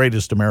of the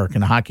greatest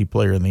American hockey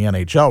player in the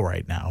NHL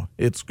right now.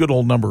 It's good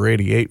old number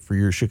 88 for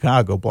your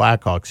Chicago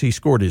Blackhawks. He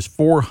scored his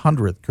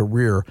 400th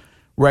career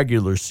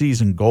regular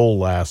season goal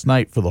last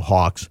night for the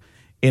Hawks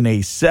in a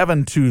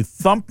 7-2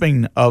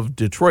 thumping of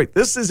Detroit.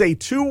 This is a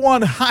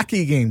 2-1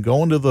 hockey game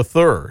going to the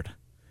third,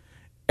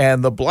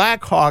 and the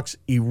Blackhawks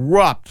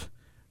erupt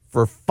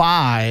for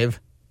 5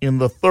 in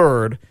the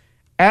third.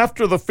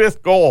 After the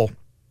fifth goal,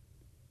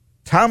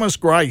 Thomas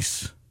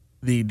Greiss,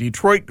 the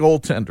Detroit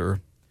goaltender,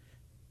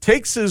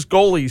 takes his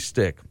goalie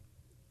stick,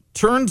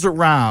 turns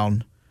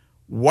around,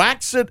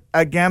 whacks it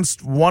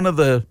against one of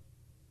the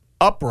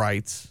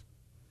uprights,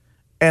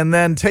 and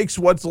then takes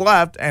what's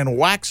left and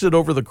whacks it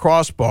over the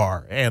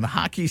crossbar, and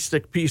hockey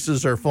stick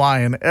pieces are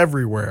flying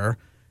everywhere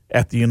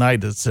at the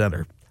United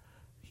Center.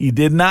 He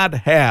did not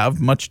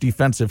have much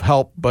defensive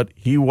help, but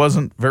he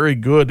wasn't very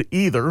good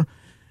either.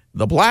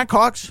 The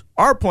Blackhawks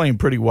are playing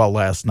pretty well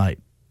last night,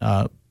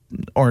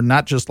 or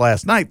not just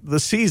last night,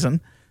 the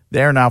season.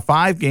 They're now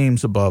 5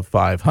 games above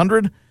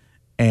 500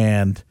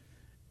 and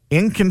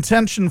in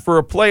contention for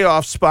a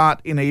playoff spot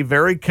in a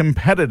very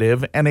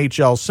competitive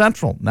NHL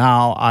Central.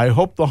 Now, I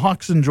hope the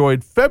Hawks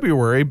enjoyed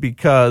February,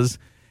 because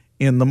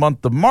in the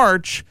month of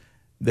March,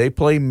 they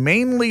play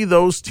mainly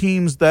those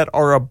teams that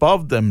are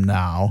above them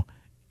now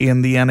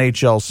in the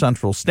NHL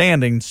Central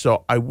standings,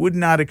 so I would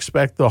not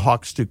expect the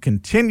Hawks to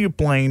continue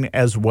playing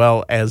as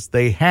well as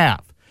they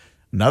have.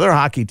 Another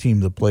hockey team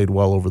that played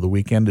well over the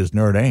weekend is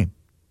Notre Dame.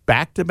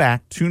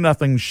 Back-to-back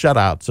 2-0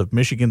 shutouts of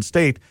Michigan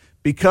State,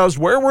 because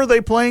where were they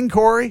playing,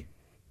 Corey?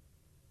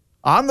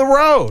 On the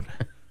road.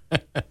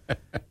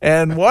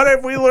 And what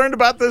have we learned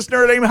about this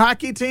Notre Dame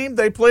hockey team?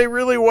 They play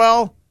really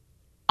well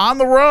on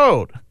the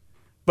road.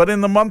 But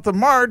in the month of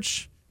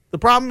March, the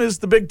problem is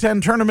the Big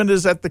Ten tournament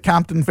is at the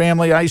Compton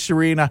Family Ice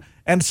Arena.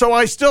 And so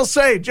I still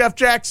say, Jeff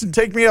Jackson,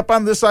 take me up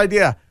on this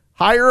idea.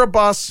 Hire a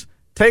bus,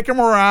 take them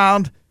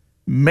around,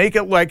 make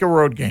it like a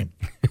road game.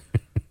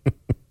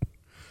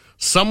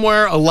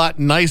 Somewhere a lot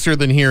nicer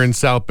than here in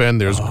South Bend,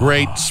 there's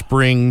great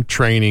spring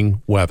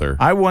training weather.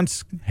 I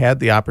once had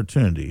the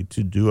opportunity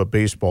to do a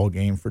baseball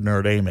game for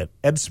Notre Dame at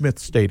Ed Smith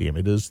Stadium.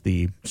 It is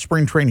the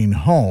spring training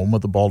home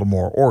of the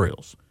Baltimore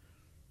Orioles.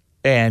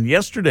 And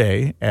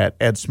yesterday at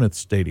Ed Smith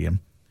Stadium,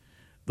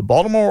 the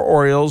Baltimore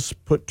Orioles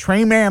put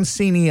Trey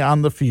Mancini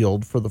on the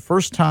field for the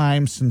first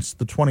time since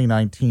the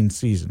 2019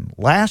 season.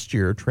 Last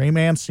year, Trey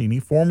Mancini,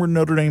 former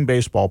Notre Dame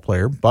baseball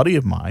player, buddy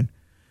of mine,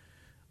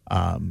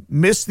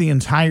 missed the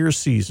entire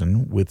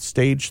season with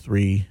stage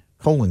 3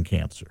 colon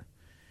cancer.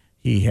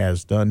 He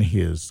has done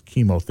his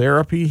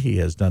chemotherapy, he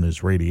has done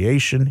his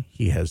radiation,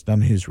 he has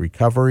done his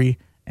recovery,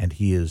 and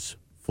he is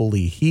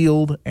fully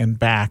healed and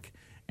back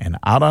and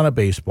out on a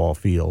baseball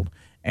field,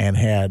 and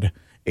had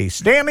a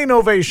standing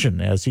ovation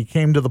as he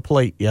came to the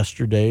plate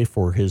yesterday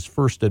for his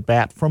first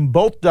at-bat from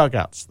both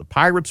dugouts. The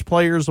Pirates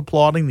players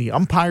applauding, the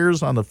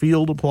umpires on the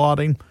field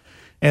applauding,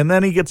 and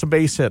then he gets a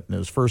base hit in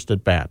his first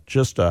at-bat.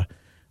 Just a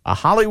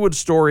Hollywood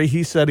story.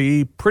 He said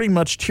he pretty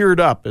much teared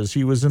up as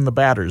he was in the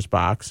batter's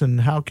box,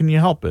 and how can you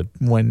help it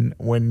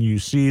when you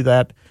see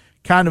that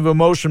kind of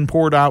emotion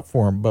poured out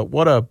for him? But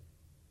what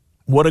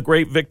a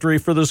great victory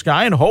for this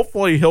guy, and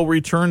hopefully he'll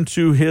return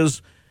to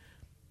his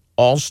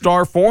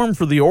all-star form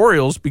for the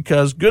Orioles,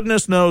 because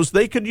goodness knows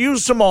they could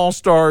use some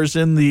all-stars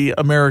in the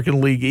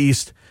American League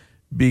East,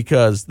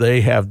 because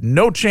they have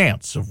no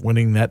chance of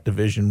winning that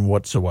division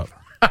whatsoever.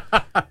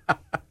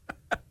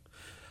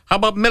 How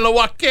about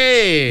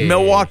Milwaukee?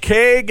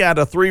 Milwaukee got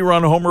a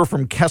 3-run homer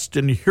from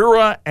Keston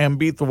Hiura and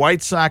beat the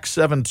White Sox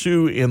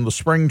 7-2 in the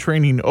spring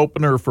training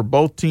opener for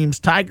both teams.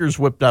 Tigers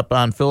whipped up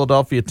on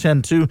Philadelphia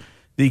 10-2.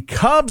 The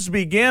Cubs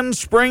begin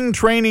spring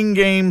training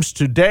games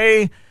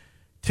today,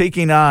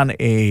 taking on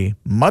a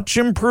much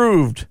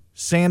improved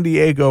San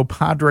Diego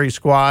Padres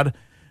squad.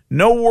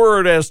 No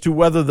word as to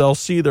whether they'll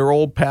see their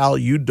old pal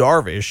Yu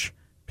Darvish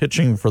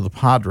pitching for the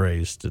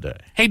Padres today.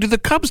 Hey, do the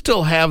Cubs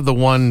still have the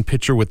one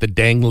pitcher with the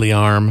dangly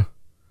arm?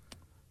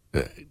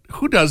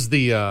 Who does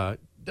the...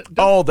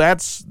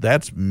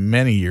 that's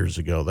many years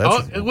ago.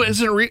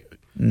 Isn't it...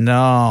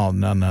 No.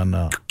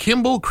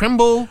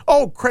 Kimbrel?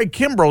 Oh, Craig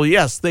Kimbrel,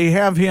 yes, they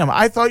have him.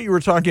 I thought you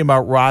were talking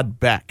about Rod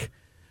Beck,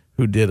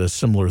 who did a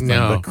similar thing.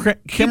 No.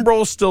 But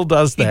Kimbrel still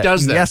does that. He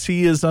does that. Yes,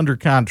 he is under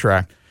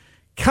contract.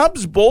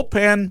 Cubs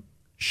bullpen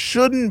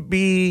shouldn't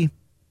be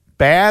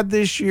bad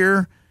this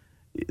year.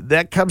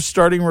 That Cubs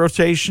starting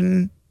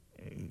rotation,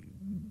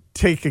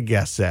 take a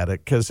guess at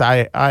it, because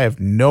I have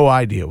no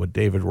idea what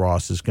David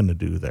Ross is going to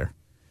do there.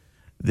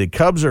 The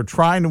Cubs are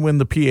trying to win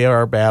the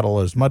PAR battle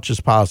as much as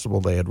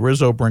possible. They had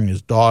Rizzo bring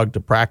his dog to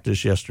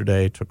practice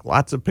yesterday, took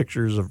lots of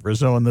pictures of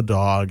Rizzo and the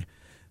dog.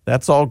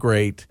 That's all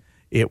great.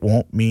 It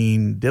won't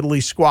mean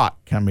diddly squat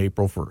come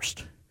April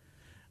 1st.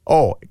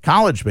 Oh,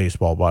 college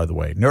baseball, by the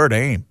way. Notre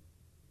Dame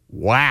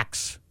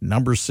whacks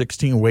number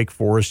 16 Wake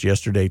Forest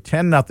yesterday,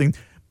 10-0.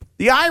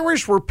 The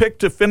Irish were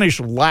picked to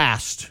finish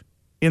last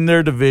in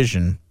their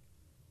division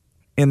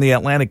in the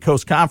Atlantic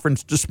Coast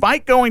Conference,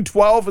 despite going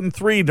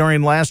 12-3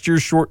 during last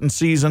year's shortened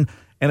season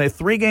and a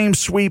 3-game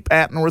sweep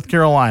at North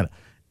Carolina.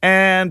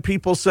 And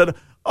people said,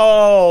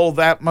 oh,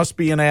 that must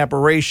be an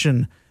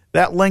aberration.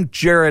 That Link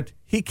Jarrett,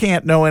 he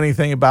can't know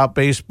anything about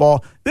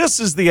baseball. This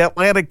is the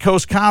Atlantic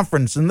Coast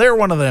Conference, and they're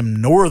one of them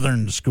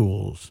northern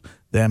schools.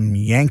 Them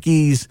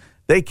Yankees,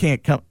 they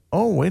can't come.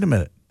 Oh, wait a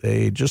minute.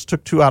 They just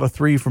took 2 out of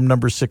 3 from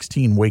number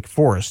 16 Wake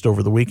Forest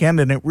over the weekend,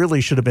 and it really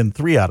should have been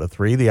 3 out of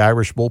 3. The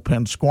Irish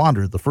bullpen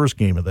squandered the first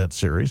game of that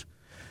series.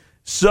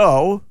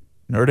 So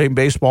Notre Dame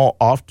baseball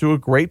off to a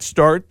great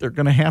start. They're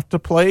going to have to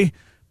play a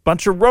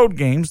bunch of road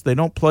games. They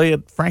don't play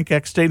at Frank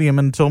Eck Stadium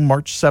until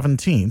March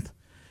 17th.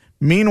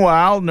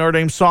 Meanwhile, Notre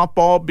Dame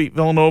softball beat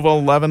Villanova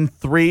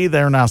 11-3.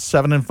 They're now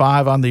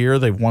 7-5 on the year.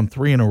 They've won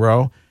 3 in a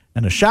row.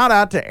 And a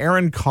shout-out to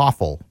Erin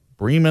Koffel,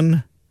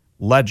 Bremen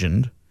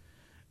legend.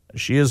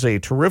 She is a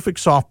terrific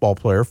softball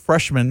player,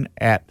 freshman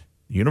at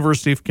the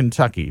University of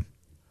Kentucky.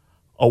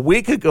 A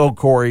week ago,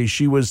 Corey,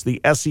 she was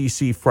the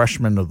SEC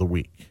Freshman of the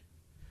Week.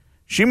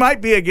 She might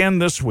be again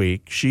this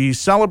week. She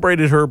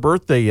celebrated her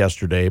birthday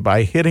yesterday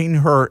by hitting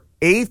her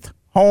 8th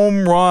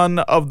home run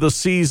of the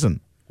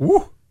season.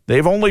 Woo.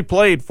 They've only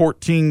played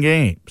 14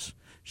 games.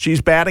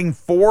 She's batting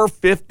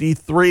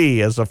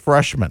 .453 as a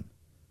freshman.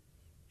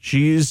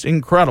 She's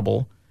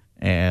incredible.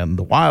 and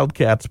the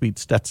Wildcats beat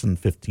Stetson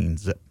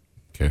 15-zip.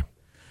 Okay.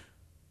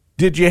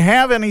 Did you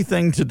have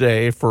anything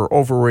today for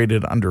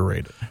overrated,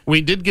 underrated?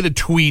 We did get a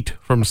tweet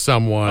from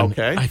someone.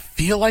 Okay. I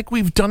feel like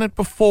we've done it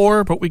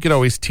before, but we could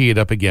always tee it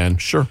up again.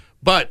 Sure.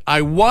 But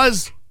I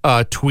was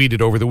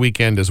tweeted over the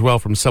weekend as well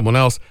from someone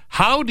else.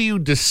 How do you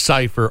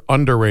decipher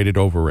underrated,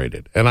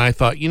 overrated? And I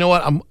thought, you know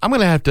what? I'm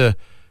going to have to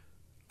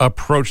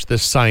approach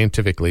this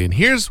scientifically. And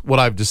here's what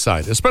I've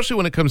decided, especially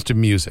when it comes to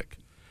music.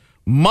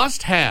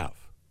 Must have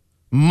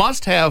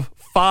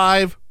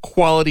 5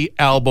 quality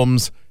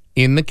albums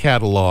in the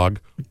catalog,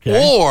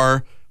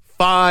 or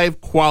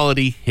 5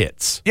 quality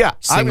hits. Yeah,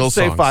 I would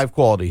say songs. 5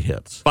 quality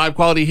hits. 5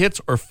 quality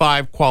hits or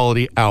 5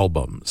 quality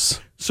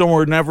albums. So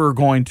we're never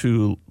going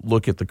to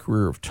look at the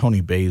career of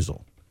Tony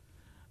Basil.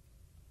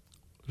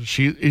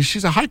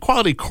 She's a high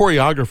quality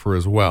choreographer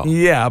as well.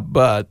 Yeah,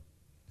 but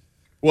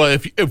Well,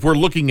 if we're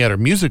looking at her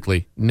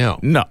musically, no.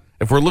 No.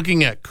 If we're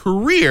looking at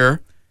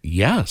career,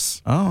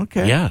 yes. Oh,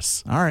 okay.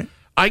 Yes. All right.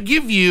 I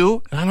give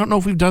you, and I don't know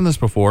if we've done this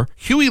before,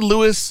 Huey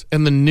Lewis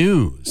and the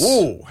News.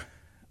 Oh,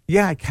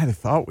 yeah, I kind of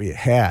thought we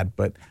had,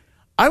 but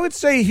I would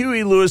say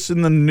Huey Lewis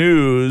and the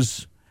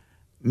News,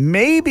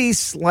 maybe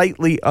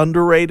slightly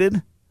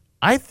underrated.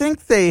 I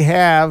think they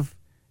have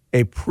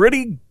a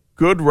pretty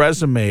good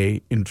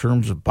resume in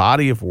terms of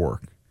body of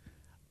work.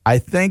 I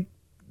think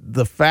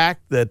the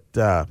fact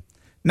that,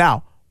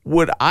 now,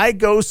 would I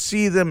go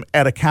see them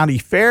at a county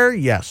fair?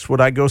 Yes.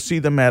 Would I go see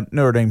them at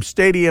Notre Dame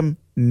Stadium?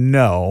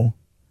 No.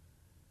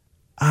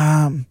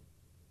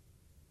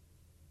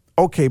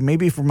 Okay,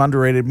 maybe from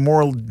underrated,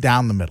 more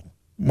down the middle.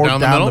 More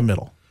down the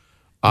middle.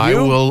 I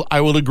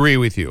will agree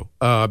with you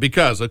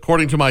because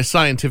according to my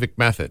scientific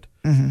method,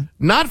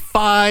 not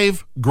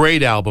 5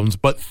 great albums,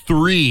 but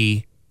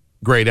 3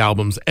 great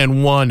albums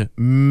and 1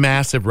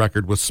 massive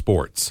record with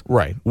Sports,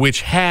 Right.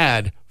 which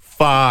had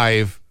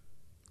 5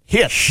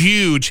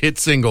 huge hit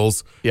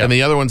singles, and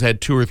the other ones had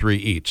 2 or 3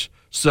 each.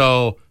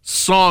 So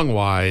song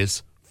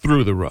wise,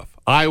 through the roof.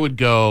 I would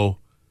go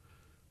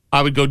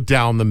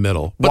down the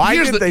middle. But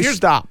Why did they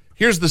stop?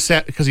 Here's the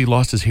sad, because he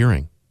lost his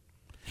hearing.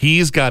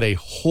 He's got a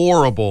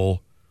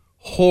horrible.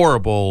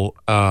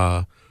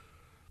 I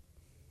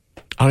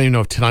don't even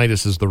know if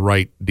tinnitus is the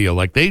right deal.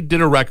 Like they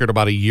did a record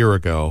about a year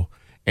ago,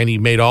 and he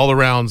made all the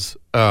rounds,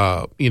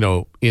 in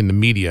the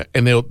media,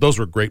 and those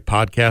were great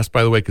podcasts,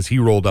 by the way, because he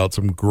rolled out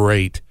some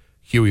great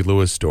Huey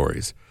Lewis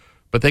stories.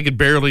 But they could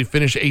barely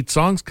finish 8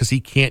 songs because he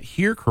can't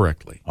hear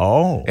correctly.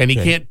 Oh, and he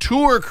okay. can't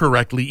tour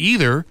correctly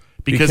either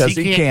because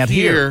he can't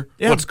hear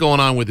what's going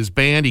on with his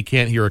band. He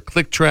can't hear a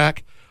click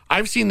track.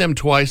 I've seen them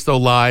twice, though,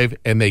 live,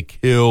 and they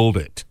killed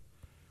it.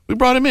 We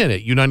brought him in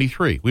at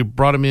U93. We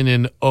brought him in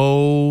it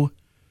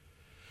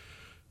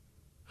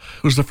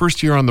was the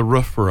first year on the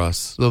roof for us.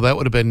 So that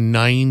would have been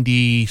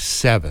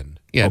 97.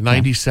 Yeah, okay.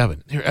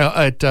 97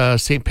 at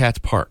St. Pat's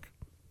Park.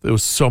 It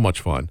was so much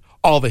fun.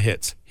 All the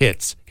hits.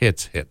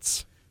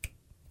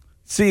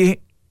 See,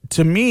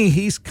 to me,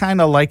 he's kind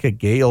of like a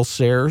Gale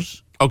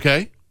Sayers.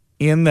 Okay.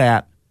 In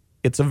that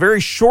it's a very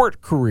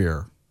short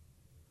career,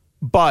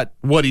 but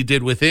what he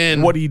did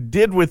within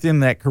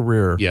that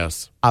career,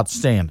 yes,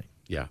 outstanding.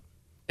 Yeah.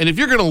 And if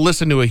you're going to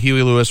listen to a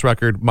Huey Lewis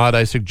record, might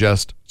I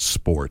suggest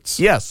Sports?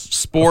 Yes.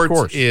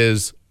 Sports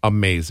is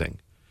amazing.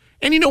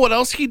 And you know what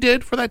else he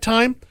did for that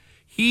time?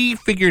 He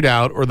figured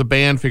out, or the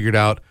band figured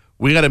out,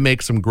 we got to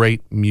make some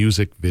great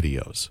music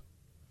videos.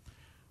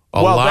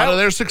 A lot of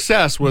their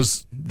success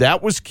was...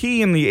 That was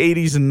key in the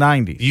 80s and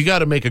 90s. You got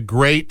to make a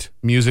great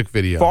music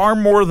video. Far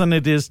more than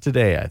it is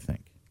today, I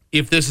think.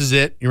 If This Is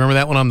It. You remember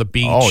that one on the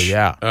beach? Oh,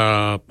 yeah.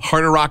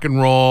 Heart of Rock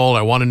and Roll.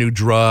 I Want a New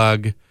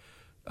Drug.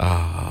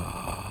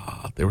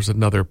 There was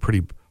another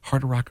pretty...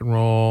 Heart of Rock and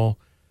Roll.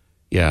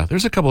 Yeah,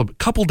 there's a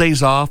couple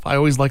days off. I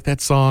always like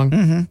that song.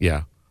 Mm-hmm.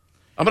 Yeah.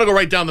 I'm going to go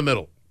right down the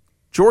middle.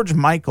 George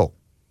Michael.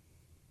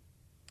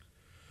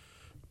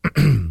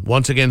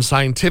 Once again,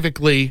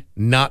 scientifically,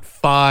 not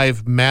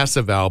 5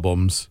 massive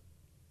albums,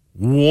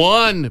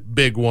 1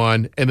 big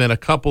one, and then a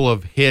couple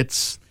of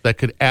hits that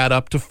could add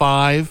up to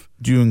 5.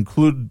 Do you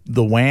include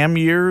the Wham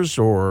years,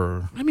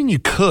 or? I mean, you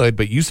could,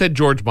 but you said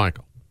George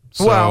Michael.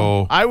 So,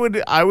 well, I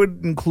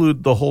would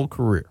include the whole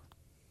career.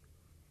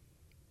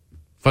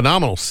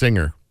 Phenomenal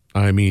singer.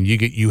 I mean,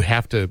 you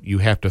have to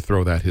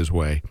throw that his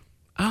way.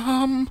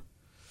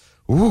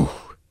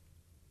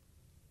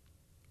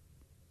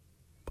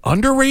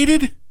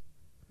 Underrated?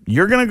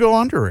 You're going to go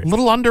underrated. A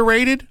little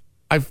underrated.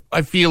 I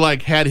feel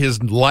like had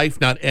his life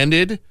not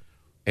ended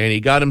and he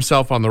got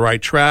himself on the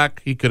right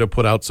track, he could have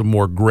put out some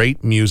more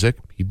great music.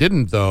 He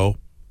didn't, though.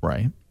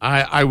 Right.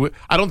 I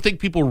don't think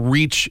people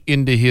reach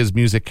into his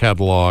music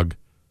catalog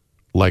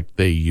like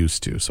they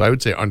used to. So I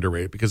would say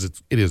underrated because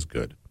it is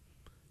good.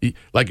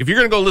 Like if you're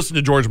going to go listen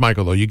to George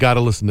Michael, though, you got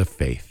to listen to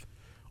Faith.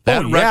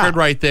 That record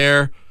right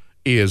there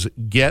is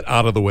get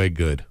out of the way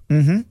good.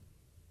 Mm-hmm.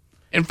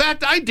 In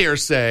fact, I dare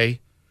say,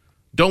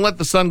 Don't Let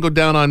the Sun Go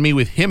Down on Me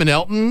with him and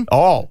Elton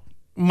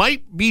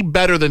might be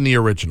better than the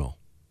original.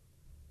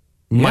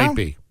 Might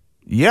be.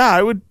 Yeah,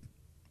 I would.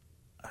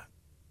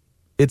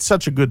 It's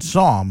such a good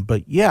song,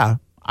 but yeah,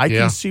 I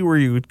Yeah. can see where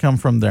you would come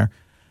from there.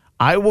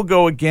 I will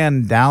go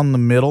again down the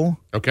middle.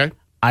 Okay.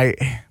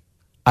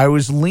 I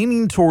was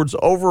leaning towards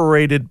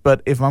overrated,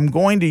 but if I'm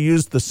going to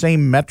use the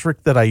same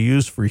metric that I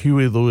use for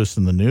Huey Lewis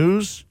in the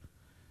News,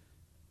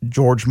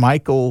 George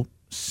Michael,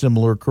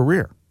 similar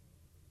career.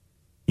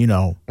 You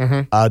know,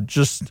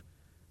 just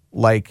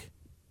like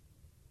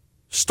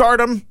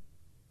stardom,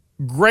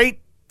 great.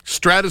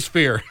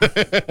 Stratosphere.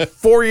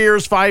 4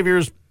 years, 5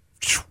 years,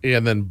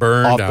 And then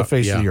burned off out. the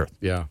face Yeah. of the earth.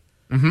 Yeah.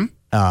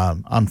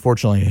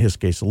 Unfortunately, in his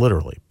case,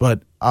 literally.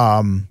 But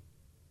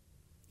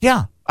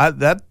yeah,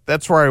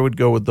 that's where I would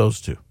go with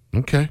those two.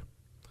 Okay.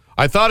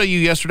 I thought of you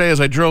yesterday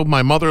as I drove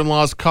my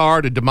mother-in-law's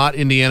car to DeMott,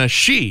 Indiana.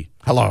 She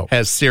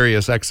has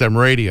Sirius XM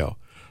radio.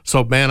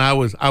 So, man, I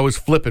was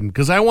flipping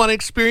because I want to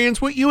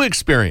experience what you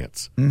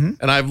experience. And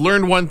I've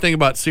learned one thing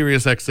about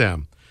Sirius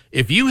XM.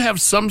 If you have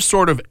some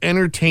sort of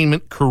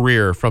entertainment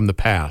career from the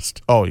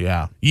past, Oh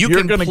yeah, you You're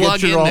can gonna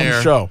plug get your in own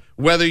there, show.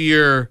 whether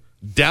you're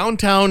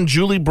downtown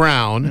Julie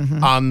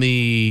Brown on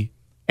the,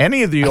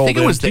 Any of the I old think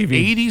it was MTV.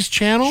 the 80s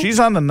channel. She's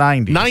on the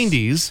 90s.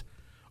 90s,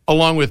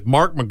 along with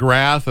Mark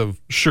McGrath of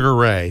Sugar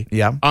Ray.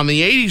 Yeah. On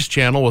the 80s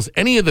channel was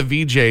any of the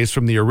VJs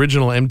from the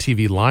original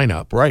MTV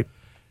lineup. Right.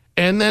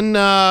 And then,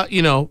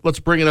 let's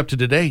bring it up to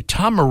today.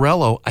 Tom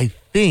Morello, I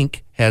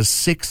think, has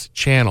 6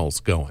 channels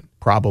going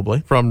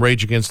Probably. from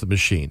Rage Against the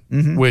Machine,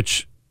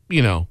 which,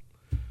 I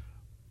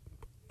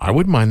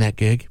wouldn't mind that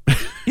gig.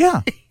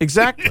 Yeah,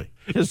 exactly.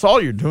 Because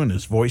all you're doing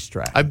is voice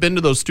track. I've been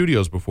to those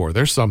studios before.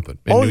 There's something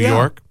in New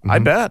York. I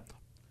bet.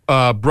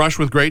 Brush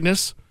with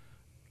Greatness.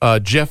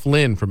 Jeff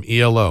Lynne from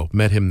ELO,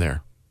 met him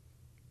there.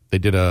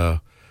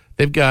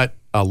 They've got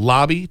a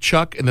lobby,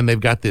 Chuck, and then they've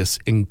got this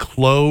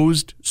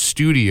enclosed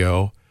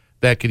studio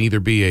that can either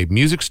be a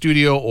music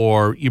studio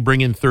or you bring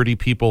in 30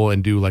 people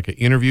and do like an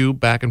interview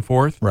back and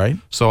forth. Right.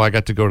 So I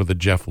got to go to the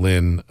Jeff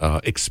Lynne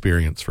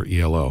experience for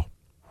ELO.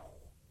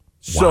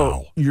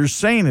 So you're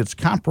saying it's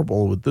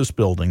comparable with this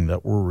building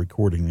that we're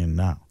recording in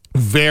now?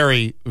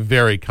 Very,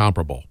 very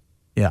comparable.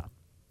 Yeah.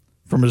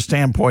 From a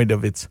standpoint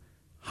of it's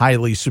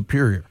highly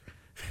superior.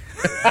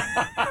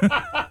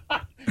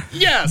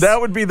 Yes. That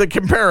would be the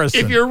comparison.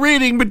 If you're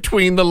reading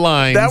between the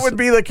lines. That would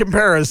be the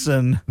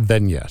comparison.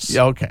 Then yes.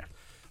 Yeah, okay.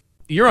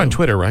 You're on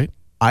Twitter, right?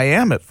 I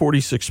am at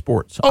 46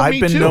 Sports. Oh, I've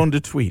me been too. known to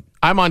tweet.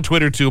 I'm on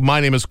Twitter too. My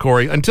name is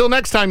Corey. Until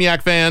next time,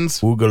 Yak fans.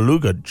 Ooga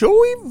Looga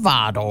Joey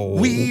Votto.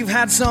 We've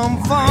had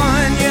some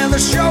fun, yeah, the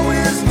show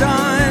is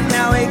done.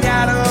 Now we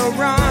gotta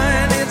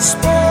run. It's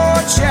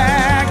Sport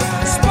Shack,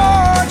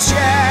 Sport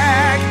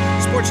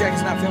Shack. Sport Shack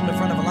is not filmed in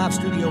front of a live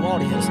studio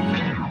audience.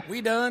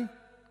 We done?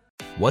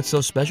 What's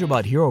so special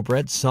about Hero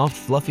Bread's soft,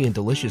 fluffy, and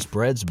delicious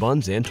breads,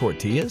 buns, and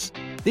tortillas?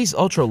 These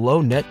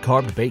ultra-low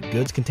net-carb baked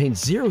goods contain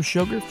zero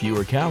sugar,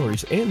 fewer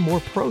calories, and more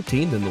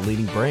protein than the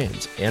leading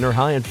brands, and are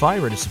high in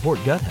fiber to support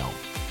gut health.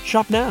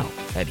 Shop now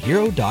at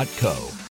Hero.co.